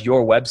well as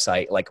your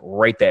website, like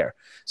right there.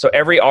 So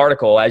every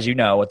article, as you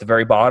know, at the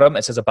very bottom,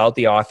 it says about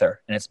the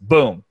author and it's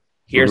boom.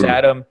 Here's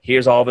Adam.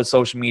 Here's all of his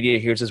social media.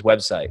 Here's his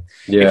website.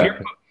 Yeah.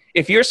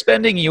 If you're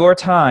spending your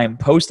time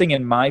posting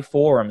in my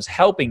forums,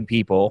 helping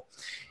people,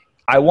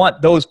 I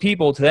want those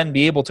people to then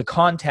be able to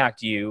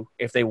contact you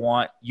if they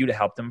want you to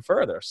help them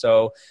further.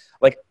 So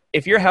like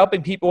if you're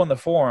helping people in the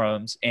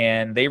forums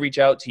and they reach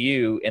out to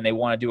you and they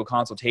want to do a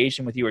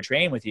consultation with you or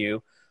train with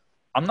you,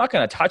 I'm not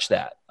going to touch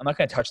that. I'm not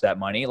going to touch that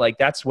money. Like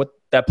that's what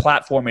that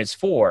platform is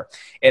for.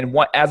 And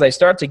as I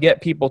start to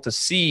get people to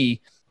see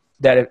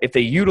that if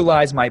they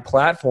utilize my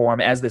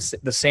platform as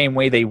the same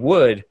way they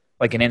would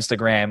like an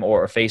Instagram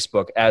or a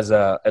Facebook as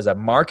a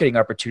marketing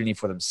opportunity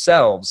for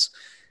themselves,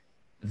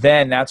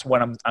 then that's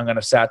when I'm going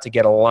to start to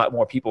get a lot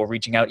more people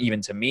reaching out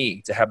even to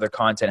me to have their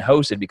content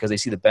hosted because they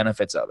see the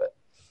benefits of it.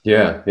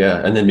 Yeah.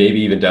 And then maybe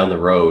even down the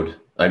road,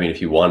 I mean,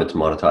 if you wanted to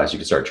monetize, you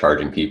could start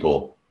charging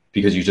people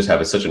because you just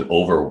have such an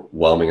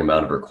overwhelming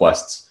amount of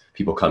requests,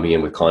 people coming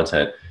in with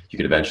content. You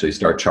could eventually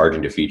start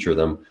charging to feature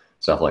them,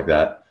 stuff like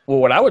that. Well,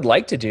 what I would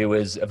like to do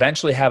is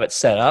eventually have it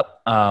set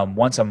up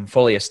once I'm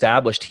fully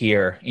established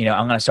here.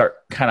 I'm going to start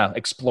kind of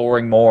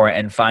exploring more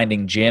and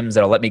finding gyms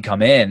that'll let me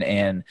come in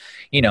and,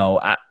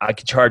 I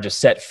could charge a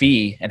set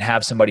fee and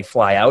have somebody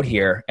fly out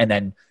here and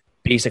then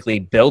basically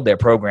build their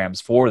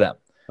programs for them.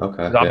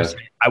 Okay.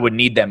 Obviously, I would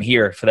need them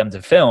here for them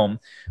to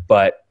film,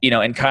 but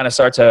and kind of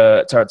start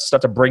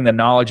to bring the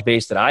knowledge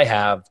base that I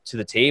have to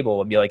the table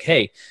and be like,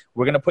 hey,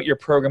 we're going to put your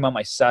program on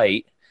my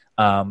site.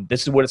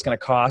 This is what it's going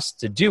to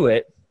cost to do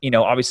it.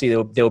 Obviously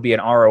there'll be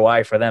an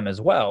ROI for them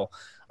as well.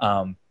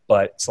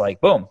 But it's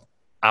like, boom,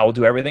 I will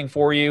do everything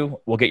for you.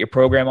 We'll get your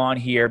program on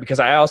here because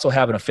I also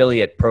have an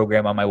affiliate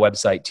program on my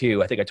website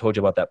too. I think I told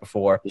you about that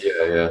before.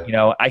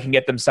 Yeah. I can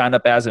get them signed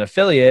up as an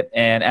affiliate,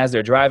 and as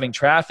they're driving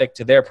traffic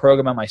to their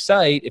program on my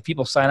site, if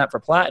people sign up for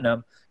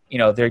Platinum,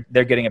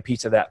 they're getting a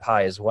piece of that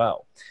pie as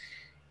well.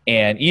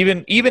 And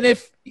even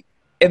if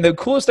And the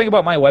coolest thing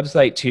about my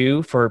website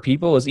too for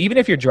people is even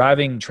if you're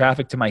driving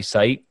traffic to my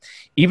site,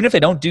 even if they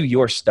don't do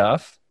your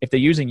stuff, if they're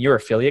using your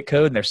affiliate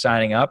code and they're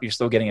signing up, you're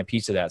still getting a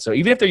piece of that. So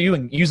even if they're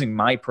using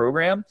my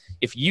program,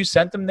 if you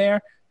sent them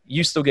there,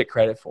 you still get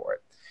credit for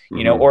it.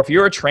 You know, or if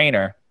you're a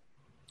trainer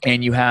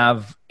and you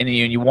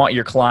want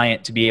your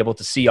client to be able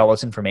to see all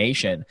this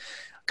information,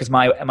 because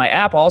my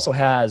app also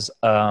has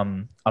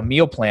a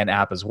meal plan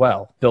app as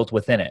well built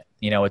within it.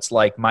 You know, it's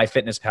like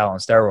MyFitnessPal on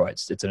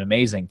steroids. It's an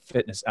amazing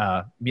fitness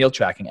meal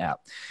tracking app.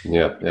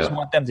 Yeah. I just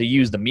want them to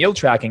use the meal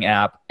tracking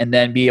app and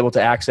then be able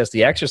to access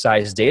the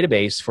exercise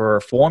database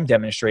for form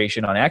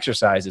demonstration on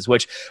exercises,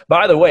 which,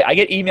 by the way, I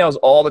get emails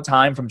all the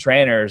time from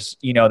trainers,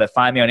 you know, that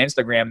find me on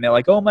Instagram. And they're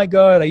like, oh my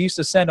God, I used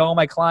to send all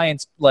my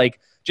clients like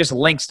just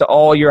links to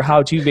all your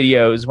how-to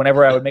videos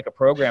whenever I would make a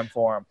program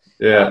for them.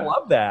 Yeah. I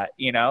love that,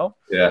 you know?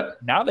 Yeah.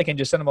 Now they can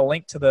just send them a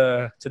link to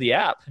the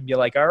app and be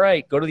like, all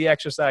right, go to the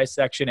exercise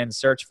section and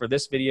search for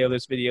this video,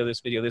 this video,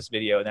 this video, this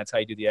video. And that's how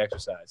you do the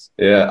exercise.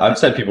 Yeah. I've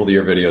sent people to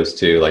your videos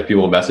too. Like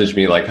people message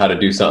me like how to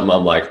do something.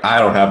 I'm like, I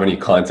don't have any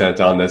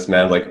content on this,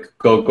 man. Like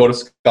go to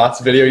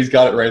Scott's video. He's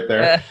got it right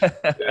there.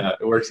 Yeah.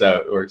 It works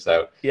out.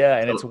 Yeah.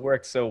 And it's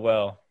worked so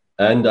well.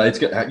 And it's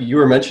good. You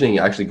were mentioning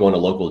actually going to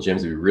local gyms.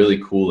 It'd be really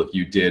cool if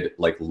you did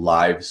like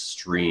live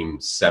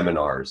stream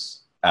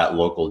seminars at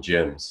local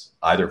gyms,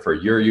 either for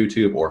your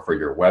YouTube or for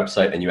your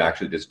website, and you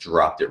actually just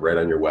dropped it right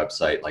on your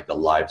website, like the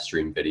live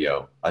stream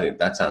video. I think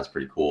that sounds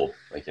pretty cool.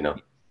 Like, you know.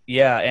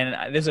 Yeah,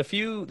 and there's a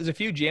few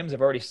gyms I've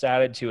already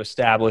started to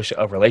establish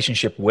a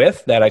relationship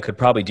with that I could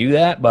probably do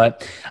that.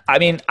 But I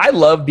mean, I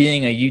love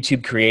being a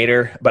YouTube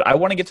creator, but I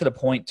want to get to the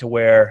point to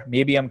where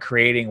maybe I'm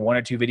creating 1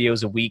 or 2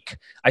 videos a week.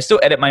 I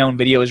still edit my own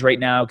videos right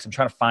now because I'm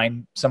trying to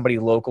find somebody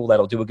local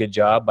that'll do a good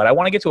job. But I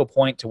want to get to a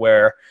point to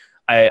where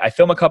I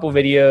film a couple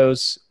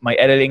videos, my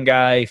editing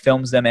guy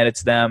films them,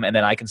 edits them, and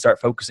then I can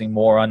start focusing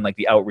more on like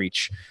the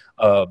outreach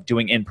of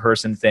doing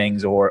in-person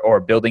things or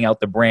building out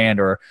the brand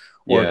or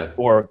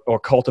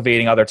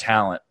cultivating other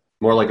talent.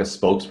 More like a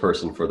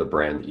spokesperson for the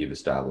brand that you've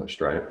established,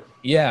 right?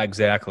 Yeah,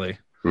 exactly.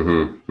 All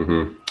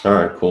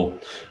right, cool.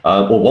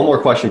 Well, one more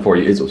question for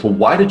you is, so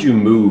why did you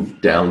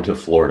move down to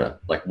Florida?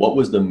 Like, what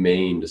was the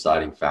main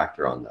deciding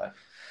factor on that?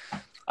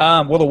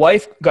 Well, the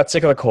wife got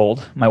sick of the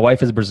cold. My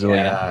wife is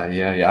Brazilian.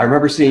 Yeah. I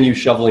remember seeing you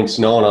shoveling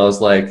snow, and I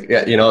was like,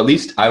 yeah, you know, at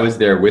least I was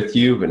there with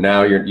you, but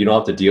now you don't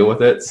have to deal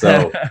with it.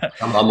 So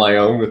I'm on my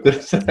own with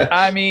this.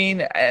 I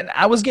mean, and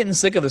I was getting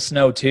sick of the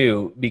snow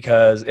too,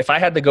 because if I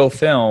had to go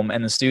film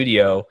in the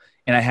studio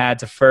and I had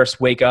to first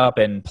wake up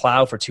and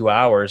plow for 2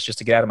 hours just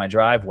to get out of my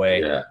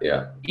driveway,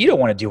 you don't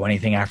want to do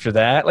anything after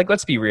that. Like,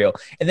 let's be real.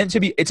 And then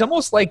it's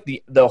almost like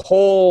the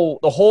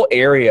whole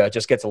area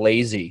just gets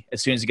lazy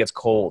as soon as it gets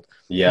cold.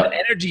 Yeah, the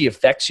energy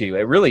affects you.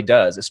 It really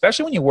does,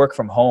 especially when you work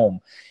from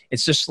home.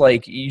 It's just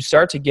like you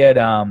start to get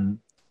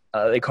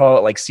they call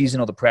it like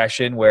seasonal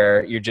depression,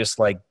 where you're just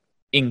like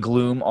in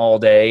gloom all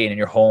day and in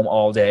your home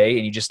all day,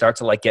 and you just start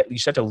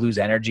to lose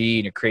energy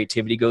and your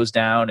creativity goes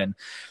down. And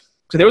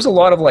so there was a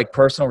lot of like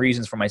personal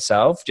reasons for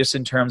myself, just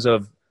in terms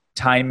of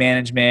time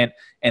management.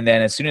 And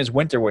then as soon as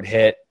winter would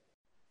hit,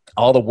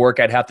 all the work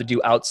I'd have to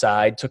do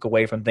outside took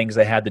away from things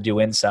I had to do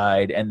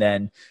inside. And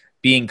then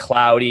being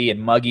cloudy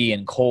and muggy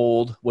and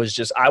cold was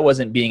just, I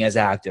wasn't being as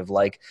active.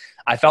 Like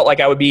I felt like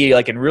I would be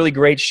like in really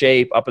great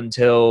shape up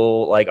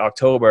until like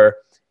October.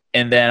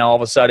 And then all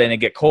of a sudden it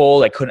get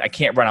cold. I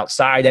can't run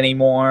outside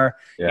anymore.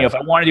 Yeah. You know, if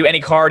I want to do any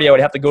cardio, I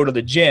would have to go to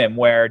the gym,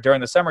 where during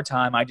the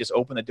summertime, I just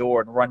open the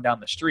door and run down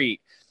the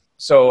street.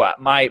 So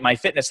my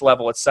fitness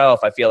level itself,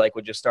 I feel like,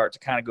 would just start to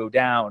kind of go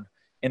down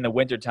in the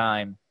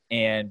wintertime.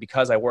 And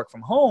because I work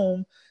from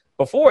home,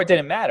 before it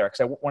didn't matter,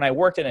 because when I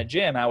worked in a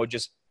gym, I would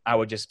just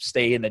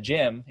stay in the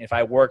gym. If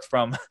I worked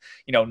from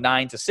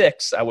 9 to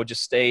 6, I would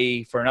just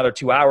stay for another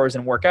 2 hours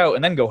and work out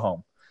and then go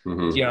home.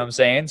 Mm-hmm. You know what I'm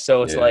saying?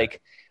 So it's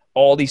like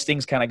all these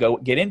things kind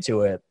of get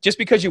into it. Just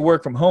because you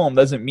work from home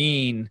doesn't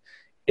mean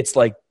it's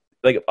like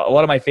a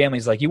lot of my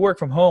family's like, you work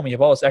from home, you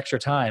have all this extra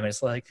time. And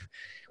it's like,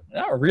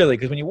 not really,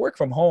 because when you work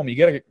from home, you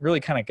got to really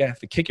kind of have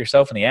to kick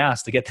yourself in the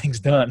ass to get things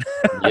done.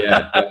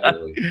 Yeah,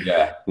 definitely.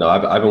 Yeah. No,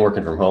 I've been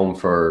working from home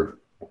for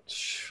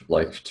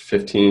like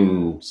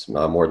 15,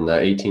 more than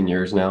that, 18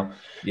 years now.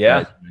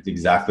 Yeah. It's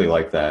exactly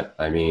like that.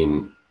 I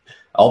mean,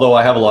 although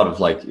I have a lot of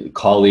like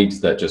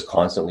colleagues that just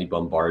constantly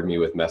bombard me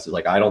with messages,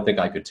 like I don't think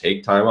I could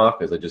take time off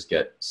because I just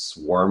get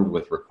swarmed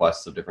with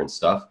requests of different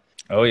stuff.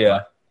 Oh yeah.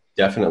 But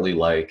definitely,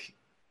 like,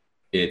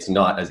 it's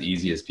not as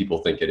easy as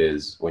people think it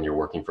is when you're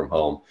working from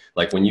home.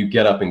 Like when you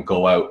get up and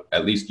go out,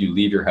 at least you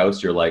leave your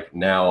house, you're like,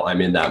 now I'm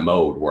in that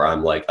mode where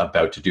I'm like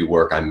about to do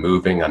work. I'm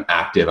moving, I'm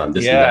active, I'm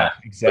this and that.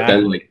 Exactly. But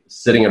then like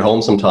sitting at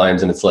home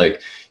sometimes, and it's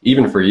like,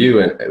 even for you,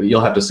 and you'll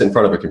have to sit in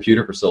front of a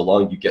computer for so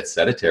long, you get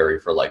sedentary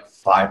for like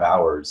 5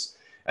 hours.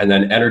 And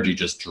then energy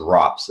just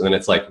drops. And then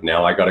it's like,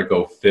 now I got to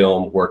go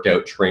film, work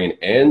out, train,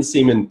 and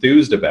seem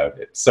enthused about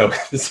it. So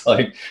it's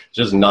like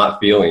just not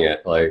feeling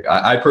it. Like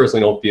I personally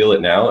don't feel it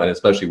now. And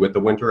especially with the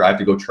winter, I have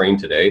to go train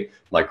today.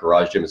 My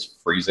garage gym is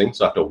freezing.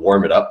 So I have to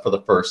warm it up for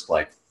the first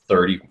like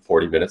 30,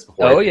 40 minutes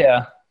before.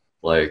 Yeah.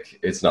 Like,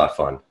 it's not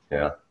fun.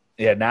 Yeah.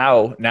 Yeah,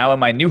 now in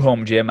my new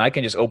home gym, I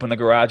can just open the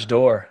garage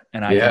door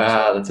and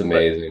that's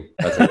amazing.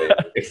 That's amazing.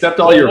 Except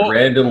all your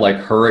random like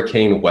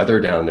hurricane weather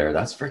down there.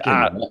 That's freaking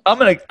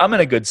nuts. I'm in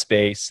a good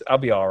space. I'll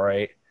be all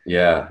right.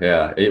 Yeah.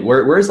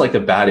 Where's like the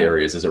bad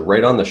areas? Is it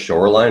right on the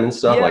shoreline and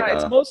stuff? Yeah,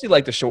 it's mostly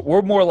like the shore.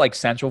 We're more like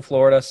Central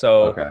Florida,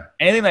 so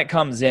anything that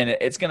comes in,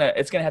 it's gonna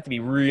have to be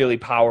really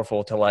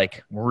powerful to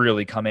like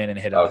really come in and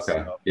hit us.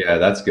 Okay, yeah,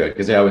 that's good.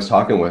 Because I was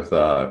talking with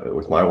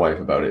my wife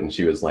about it, and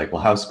she was like,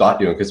 "Well, how's Scott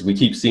doing?" Because we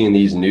keep seeing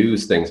these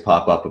news things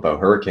pop up about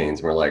hurricanes,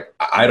 and we're like,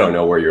 "I don't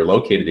know where you're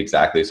located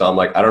exactly." So I'm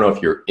like, "I don't know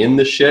if you're in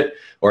the shit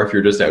or if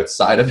you're just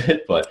outside of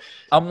it," but.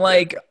 I'm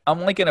like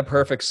in a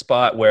perfect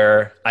spot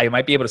where I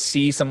might be able to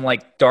see some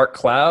like dark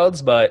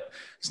clouds, but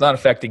it's not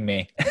affecting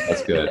me.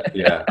 That's good.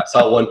 Yeah. I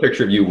saw one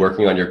picture of you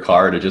working on your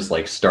car and it just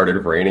like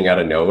started raining out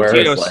of nowhere.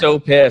 Dude, I was so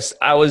pissed.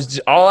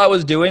 All I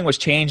was doing was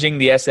changing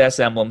the SS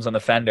emblems on the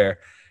fender,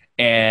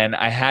 and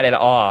I had it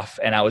off,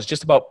 and I was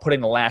just about putting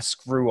the last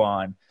screw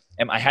on,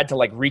 and I had to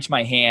like reach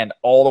my hand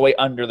all the way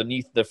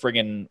underneath the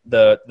friggin'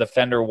 the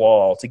fender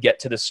wall to get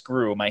to the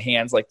screw. My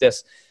hand's like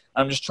this.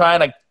 I'm just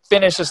trying to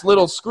finish this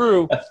little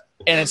screw.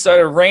 And it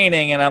started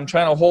raining, and I'm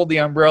trying to hold the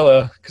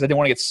umbrella because I didn't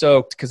want to get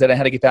soaked because then I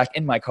had to get back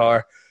in my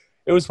car.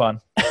 It was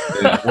fun.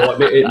 Yeah, well,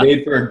 it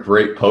made for a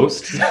great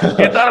post.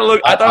 I thought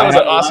it was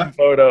an awesome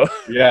photo.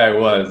 Yeah, it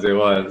was.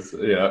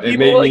 It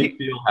made me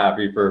feel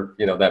happy for,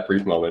 that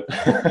brief moment.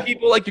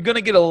 People like, you're going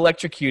to get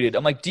electrocuted.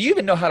 I'm like, do you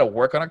even know how to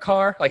work on a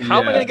car? Like,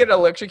 how am I going to get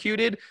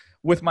electrocuted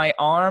with my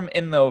arm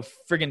in the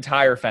friggin'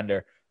 tire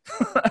fender?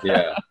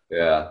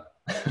 Yeah.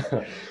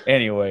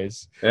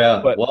 Anyways.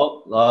 Yeah.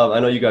 Well, I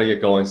know you got to get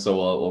going, so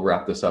we'll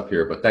wrap this up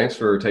here. But thanks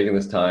for taking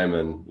this time,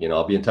 and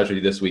I'll be in touch with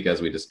you this week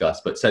as we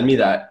discussed. But send me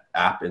that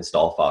app,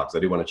 Install Fox. I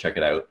do want to check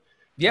it out.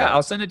 Yeah,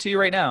 I'll send it to you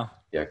right now.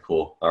 Yeah,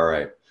 cool. All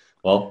right.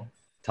 Well,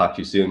 talk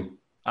to you soon.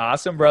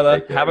 Awesome,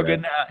 brother. Have a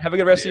good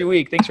rest of your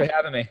week. Thanks for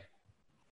having me.